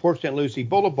Port St. Lucie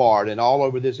Boulevard and all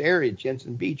over this area,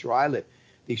 Jensen Beach, where I live,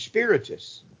 these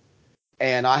spiritists.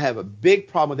 And I have a big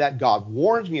problem with that. God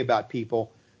warns me about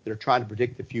people that are trying to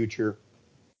predict the future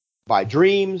by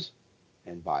dreams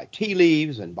and by tea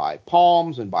leaves and by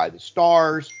palms and by the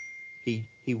stars.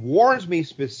 He warns me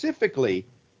specifically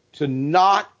to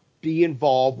not be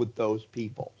involved with those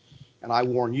people. And I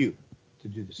warn you to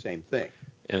do the same thing.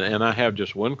 And I have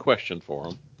just one question for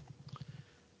them.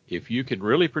 If you can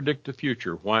really predict the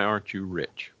future, why aren't you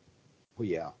rich? Well,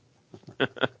 yeah.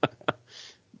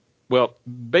 Well,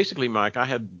 basically, Mike, I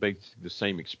had the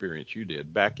same experience you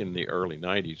did back in the early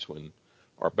 90s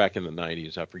back in the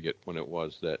 90s, I forget when it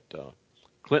was, that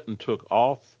Clinton took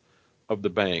off of the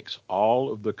banks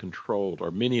all of the controls,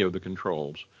 or many of the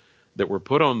controls, that were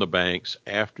put on the banks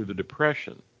after the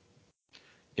Depression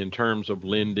in terms of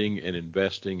lending and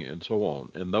investing and so on.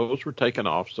 And those were taken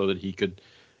off so that he could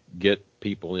get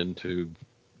people into,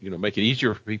 make it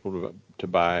easier for people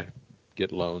to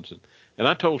get loans. And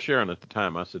I told Sharon at the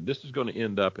time, I said, this is going to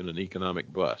end up in an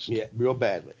economic bust. Yeah, real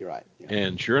badly. You're right. Yeah.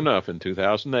 And sure enough, in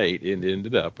 2008, it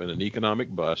ended up in an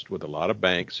economic bust with a lot of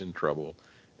banks in trouble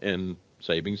and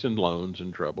savings and loans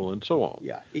in trouble and so on.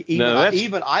 Yeah.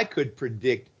 Even I could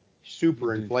predict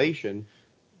superinflation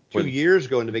 2 years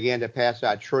ago, and they began to pass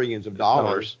out trillions of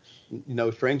dollars,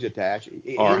 no strings attached.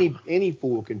 Any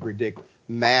fool can predict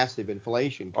massive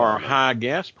inflation. Or high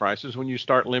gas prices when you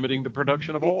start limiting the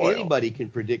production of oil. Anybody can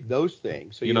predict those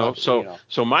things. So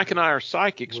so Mike and I are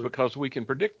psychics because we can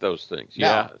predict those things.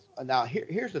 Now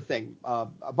here's the thing.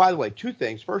 By the way, two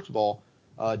things. First of all,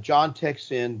 John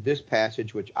texts in this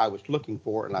passage, which I was looking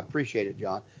for, and I appreciate it,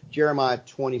 John. Jeremiah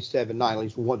 27:9, at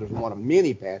least there's one of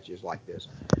many passages like this.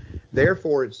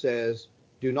 Therefore, it says,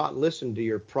 do not listen to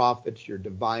your prophets, your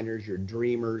diviners, your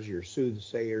dreamers, your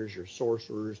soothsayers, your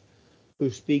sorcerers, who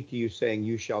speak to you saying,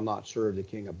 you shall not serve the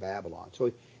king of Babylon.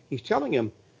 So he's telling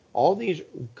him all these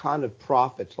kind of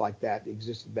prophets like that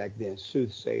existed back then,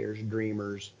 soothsayers,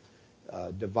 dreamers,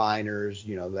 diviners,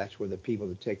 that's where the people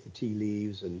that take the tea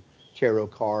leaves and tarot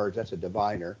cards, that's a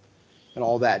diviner, and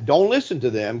all that. Don't listen to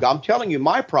them. I'm telling you,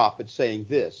 my prophet's saying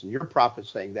this, and your prophet's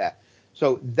saying that.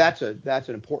 So that's an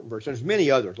important verse. There's many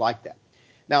others like that.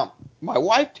 Now, my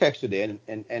wife texted in,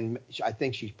 and I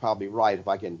think she's probably right if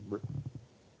I can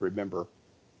remember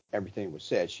everything that was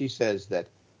said. She says that,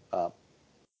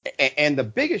 and the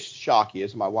biggest shock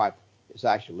is my wife is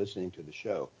actually listening to the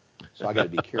show, so I got to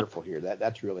be careful here.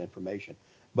 That's real information.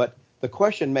 But the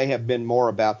question may have been more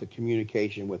about the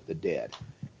communication with the dead,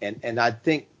 and I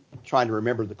think, trying to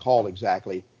remember the call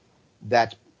exactly,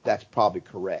 that's probably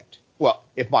correct. Well,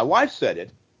 if my wife said it,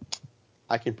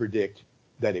 I can predict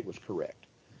that it was correct.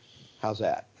 How's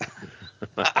that?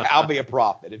 I'll be a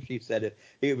prophet. If she said it,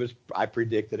 I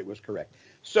predict that it was correct.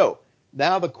 So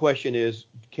now the question is,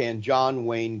 can John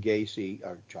Wayne Gacy?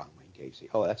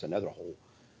 Oh, that's another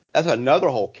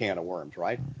whole can of worms,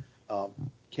 right?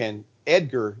 Can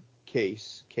Edgar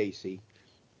Cayce,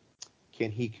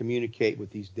 can he communicate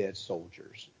with these dead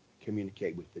soldiers?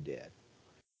 Communicate with the dead?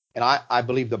 And I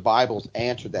believe the Bible's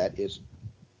answer to that is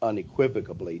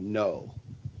unequivocally no.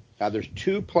 Now, there's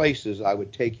two places I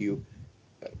would take you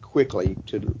quickly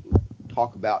to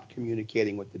talk about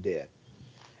communicating with the dead.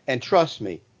 And trust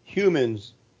me,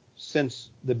 humans since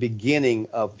the beginning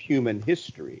of human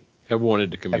history, have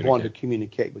wanted to have communicate. wanted to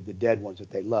communicate with the dead ones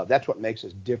that they love. That's what makes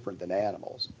us different than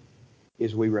animals,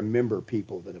 is we remember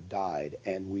people that have died,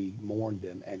 and we mourn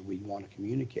them, and we want to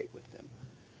communicate with them.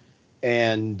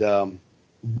 And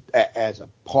as a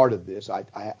part of this, of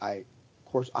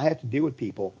course, I have to deal with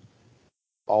people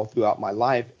all throughout my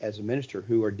life as a minister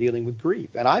who are dealing with grief.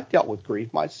 And I've dealt with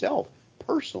grief myself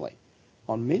personally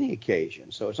on many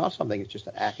occasions. So it's not something that's just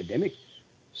an academic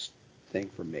thing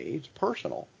for me. It's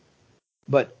personal.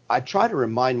 But I try to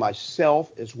remind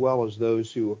myself, as well as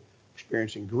those who are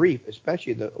experiencing grief,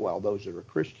 especially those that are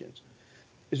Christians,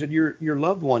 is that your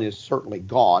loved one is certainly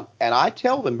gone. And I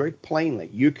tell them very plainly,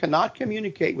 you cannot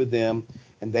communicate with them,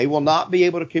 and they will not be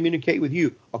able to communicate with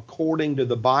you. According to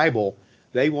the Bible,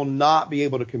 they will not be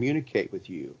able to communicate with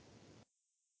you.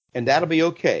 And that'll be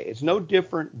okay. It's no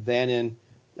different than in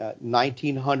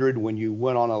 1900 when you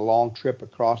went on a long trip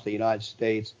across the United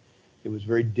States. It was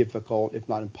very difficult, if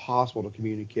not impossible, to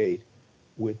communicate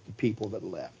with the people that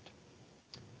left.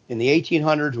 In the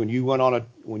 1800s,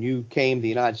 when you came to the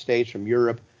United States from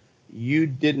Europe, you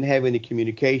didn't have any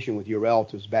communication with your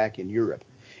relatives back in Europe.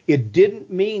 It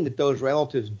didn't mean that those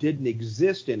relatives didn't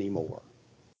exist anymore.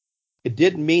 It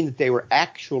didn't mean that they were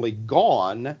actually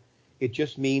gone. It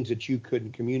just means that you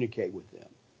couldn't communicate with them.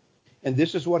 And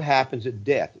this is what happens at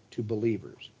death to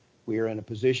believers. We are in a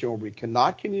position where we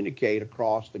cannot communicate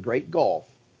across the great gulf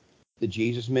that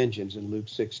Jesus mentions in Luke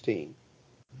 16.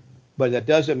 But that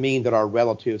doesn't mean that our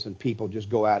relatives and people just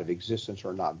go out of existence or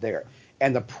are not there.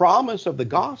 And the promise of the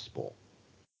gospel,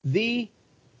 the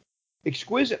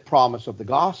exquisite promise of the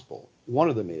gospel, one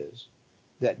of them is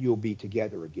that you'll be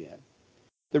together again.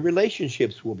 The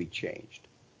relationships will be changed,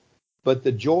 but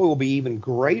the joy will be even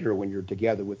greater when you're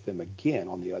together with them again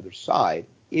on the other side,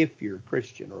 if you're a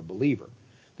Christian or a believer.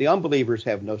 The unbelievers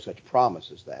have no such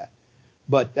promise as that,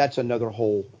 but that's another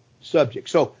whole subject.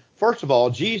 So, first of all,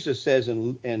 Jesus says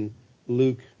in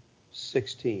Luke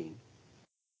 16,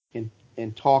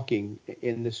 in talking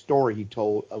in the story he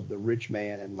told of the rich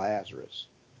man and Lazarus,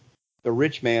 the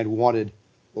rich man wanted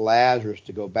Lazarus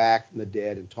to go back from the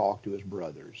dead and talk to his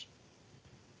brothers.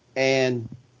 And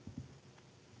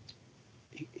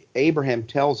Abraham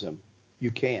tells him, you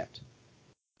can't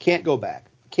go back,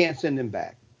 can't send him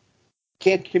back,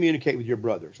 can't communicate with your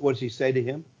brothers. What does he say to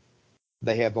him?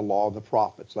 They have the law of the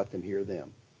prophets, let them hear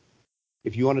them.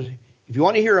 If you want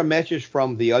to hear a message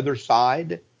from the other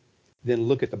side, then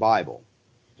look at the Bible.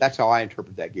 That's how I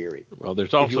interpret that, Gary. Well,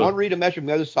 there's also, if you want to read a message from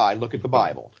the other side, look at the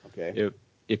Bible. Okay.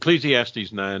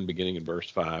 Ecclesiastes 9, beginning in verse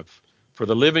 5. For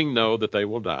the living know that they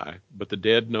will die, but the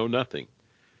dead know nothing,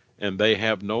 and they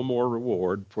have no more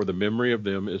reward, for the memory of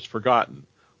them is forgotten.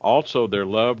 Also their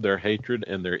love, their hatred,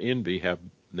 and their envy have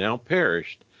now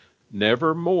perished.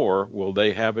 Never more will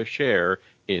they have a share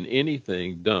in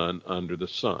anything done under the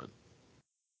sun.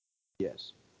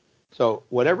 Yes. So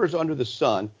whatever's under the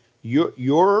sun, your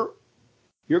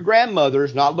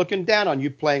grandmother's not looking down on you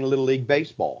playing Little League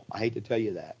Baseball. I hate to tell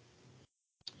you that.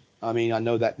 I mean, I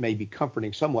know that may be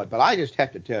comforting somewhat, but I just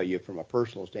have to tell you from a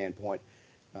personal standpoint,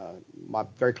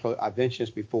 I've mentioned this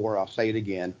before, I'll say it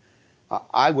again.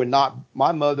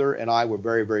 My mother and I were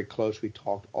very, very close. We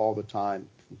talked all the time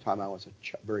from the time I was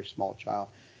a very small child.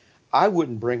 I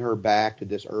wouldn't bring her back to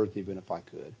this earth even if I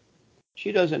could.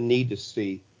 She doesn't need to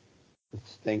see the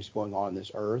things going on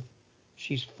this earth.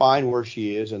 She's fine where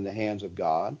she is in the hands of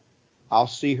God. I'll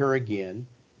see her again.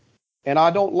 And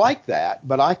I don't like that,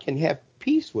 but I can have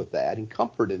peace with that and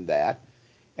comfort in that.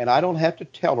 And I don't have to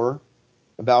tell her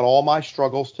about all my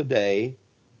struggles today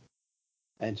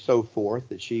and so forth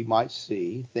that she might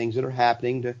see, things that are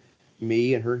happening to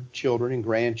me and her children and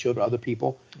grandchildren, other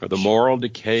people. Or the moral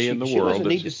decay in the world. She doesn't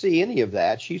need to see any of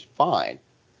that. She's fine.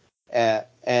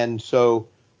 And so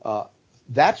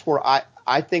that's where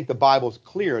I think the Bible's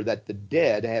clear that the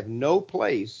dead have no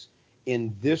place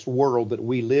in this world that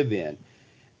we live in.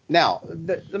 Now,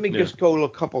 let me just go a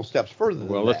couple steps further than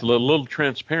that. Well, let's a little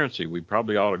transparency. We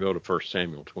probably ought to go to 1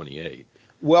 Samuel 28.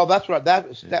 Well, that's what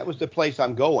that was the place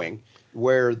I'm going,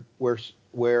 where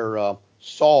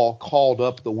Saul called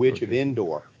up the witch of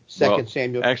Endor.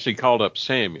 Samuel actually called up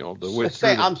Samuel. The witch.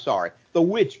 I'm sorry, the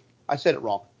witch. I said it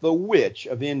wrong. The witch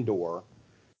of Endor,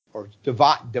 or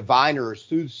diviner or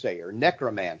soothsayer,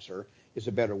 necromancer is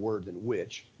a better word than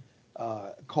witch,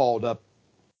 called up.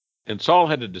 And Saul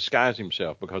had to disguise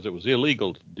himself because it was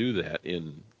illegal to do that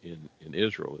in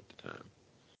Israel at the time.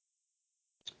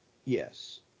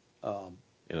 Yes.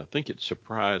 And I think it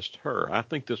surprised her. I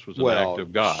think this was an act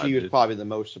of God. She was probably the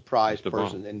most surprised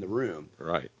person in the room,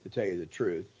 right? To tell you the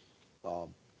truth,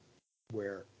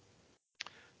 where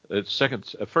It's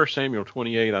 1 Samuel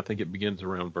 28. I think it begins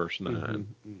around verse 9.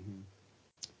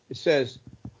 It says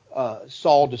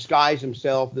Saul disguised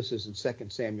himself. This is in 2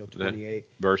 Samuel 28.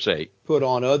 Verse 8. Put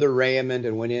on other raiment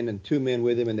and went in, and 2 men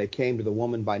with him, and they came to the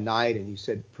woman by night, and he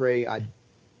said, I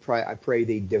pray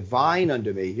thee, divine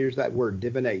unto me. Here's that word,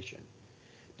 divination.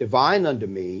 Divine unto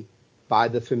me by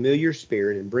the familiar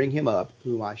spirit, and bring him up,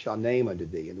 whom I shall name unto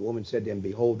thee. And the woman said to him,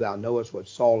 Behold, thou knowest what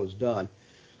Saul has done,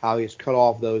 how he has cut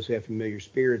off those who have familiar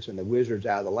spirits and the wizards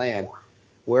out of the land.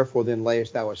 Wherefore then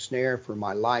layest thou a snare for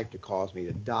my life to cause me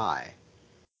to die?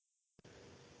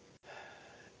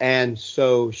 And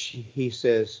so he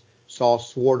says, Saul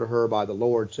swore to her by the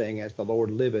Lord, saying, As the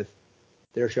Lord liveth,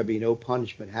 there shall be no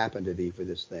punishment happen to thee for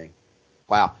this thing.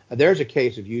 Wow. Now, there's a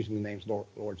case of using the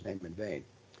Lord's name in vain.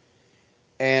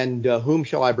 And whom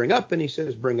shall I bring up? And he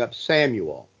says, bring up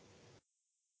Samuel.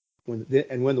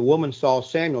 And when the woman saw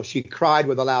Samuel, she cried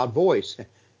with a loud voice.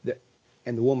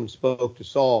 And the woman spoke to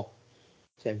Saul,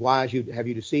 saying, Why have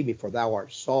you deceived me? For thou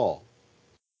art Saul.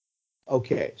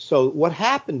 Okay, so what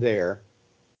happened there,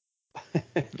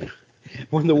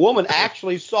 when the woman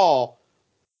actually saw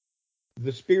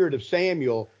the spirit of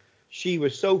Samuel, she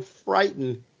was so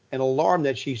frightened and alarmed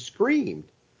that she screamed.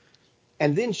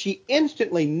 And then she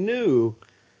instantly knew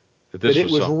that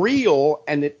it was real,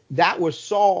 and that was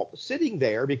Saul sitting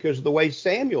there, because of the way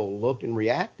Samuel looked and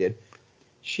reacted.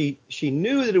 She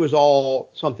knew that it was all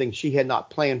something she had not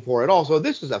planned for at all. So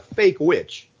this is a fake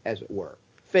witch, as it were,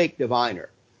 fake diviner.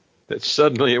 That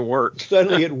suddenly it worked.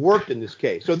 Suddenly it worked in this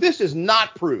case. So this is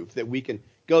not proof that we can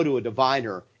go to a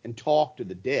diviner and talk to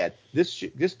the dead.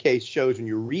 This case shows, when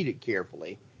you read it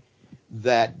carefully,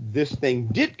 that this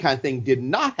kind of thing did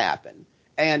not happen.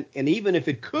 And even if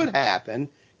it could happen,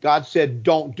 God said,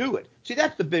 don't do it. See,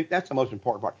 that's the most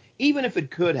important part. Even if it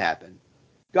could happen,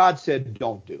 God said,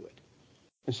 don't do it.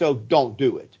 And so don't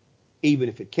do it, even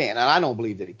if it can. And I don't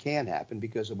believe that it can happen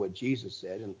because of what Jesus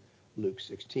said in Luke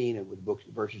 16 and with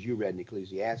verses you read in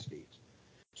Ecclesiastes.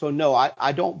 So no,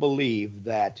 I don't believe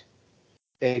that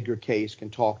Edgar Cayce can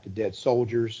talk to dead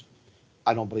soldiers.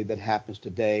 I don't believe that happens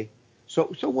today. So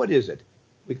what is it?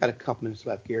 We got a couple minutes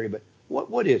left, Gary, but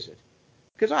what is it?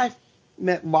 Because I've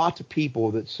met lots of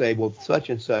people that say, well, such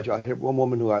and such. I had one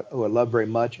woman who I love very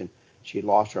much, and she had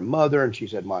lost her mother, and she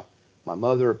said, my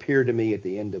mother appeared to me at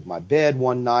the end of my bed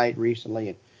one night recently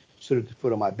and stood at the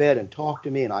foot of my bed and talked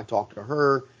to me, and I talked to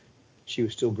her. She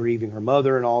was still grieving her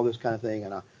mother and all this kind of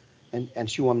thing, and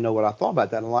she wanted to know what I thought about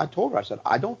that. And I told her, I said,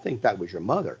 I don't think that was your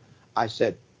mother. I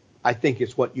said, I think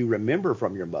it's what you remember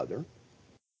from your mother.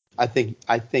 I think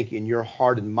in your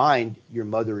heart and mind, your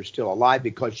mother is still alive,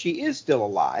 because she is still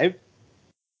alive.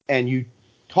 And you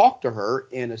talk to her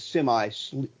in a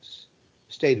state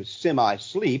of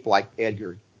semi-sleep, like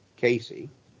Edgar Cayce,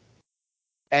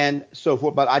 and so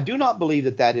forth. But I do not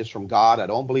believe that is from God. I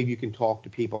don't believe you can talk to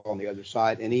people on the other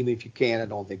side. And even if you can, I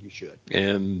don't think you should.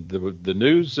 And the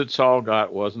news that Saul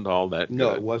got wasn't all that good.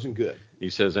 No, it wasn't good. He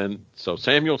says, and so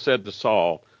Samuel said to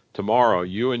Saul, tomorrow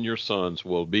you and your sons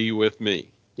will be with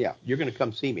me. Yeah, you're going to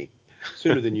come see me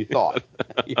sooner than you thought.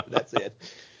 Yeah, that's it.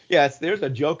 Yes, there's a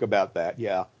joke about that.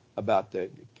 Yeah, about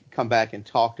come back and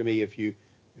talk to me if you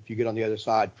get on the other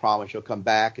side. Promise you'll come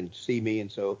back and see me.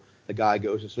 And so the guy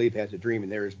goes to sleep, has a dream,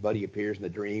 and there his buddy appears in the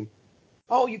dream.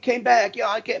 Oh, you came back? Yeah,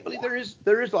 I can't believe there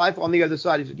is life on the other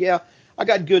side. He said, yeah, I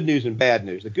got good news and bad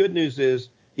news. The good news is,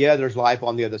 yeah, there's life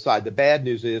on the other side. The bad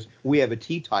news is we have a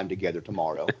tea time together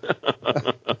tomorrow.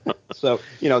 So,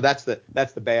 that's the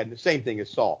bad news. Same thing as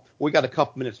Saul. We got a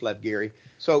couple minutes left, Gary.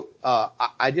 So I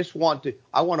want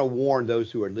to warn those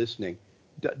who are listening,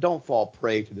 don't fall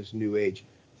prey to this New Age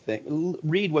thing.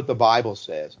 Read what the Bible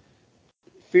says.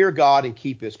 Fear God and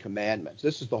keep his commandments.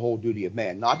 This is the whole duty of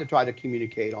man, not to try to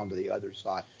communicate onto the other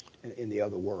side in the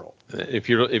other world. If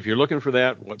you're looking for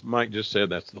that, what Mike just said,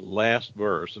 that's the last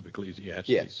verse of Ecclesiastes.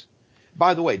 Yes.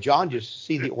 By the way, John just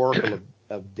see the oracle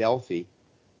of Delphi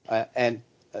and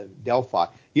Delphi.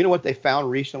 You know what they found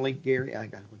recently, Gary?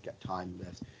 We've got time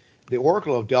left. The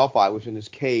oracle of Delphi was in this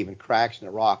cave and cracks in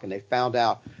the rock, and they found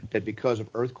out that because of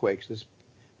earthquakes,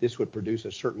 this would produce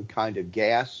a certain kind of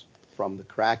gas from the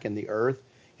crack in the earth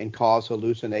and cause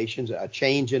hallucinations, a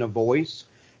change in a voice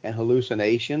and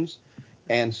hallucinations.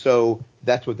 And so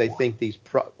that's what they think these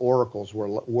oracles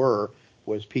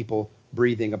was people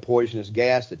breathing a poisonous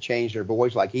gas that changed their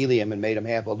voice like helium and made them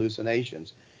have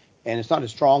hallucinations. And it's not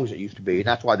as strong as it used to be. And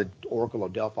that's why the oracle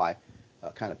of Delphi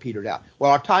kind of petered out.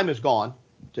 Well, our time is gone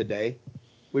today.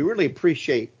 We really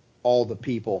appreciate all the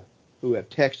people who have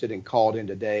texted and called in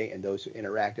today and those who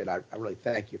interacted. I really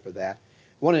thank you for that.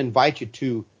 I want to invite you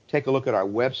to take a look at our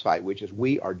website, which is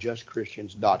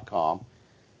wearejustchristians.com.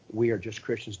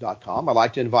 wearejustchristians.com. I'd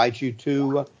like to invite you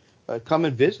to come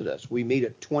and visit us. We meet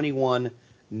at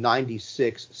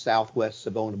 2196 Southwest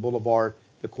Savona Boulevard,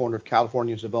 the corner of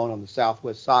California and Savona on the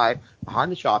southwest side,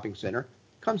 behind the shopping center.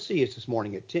 Come see us this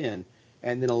morning at 10,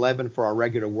 and then 11 for our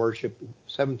regular worship,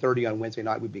 7:30 on Wednesday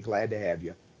night. We'd be glad to have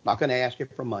you. Not going to ask you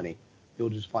for money. You'll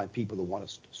just find people that want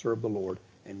to serve the Lord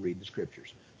and read the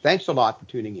Scriptures. Thanks a lot for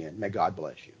tuning in. May God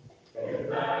bless you.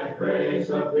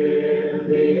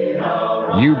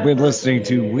 You've been listening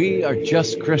to We Are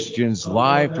Just Christians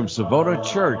live from Savona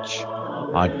Church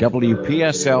on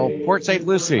WPSL Port St.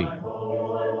 Lucie.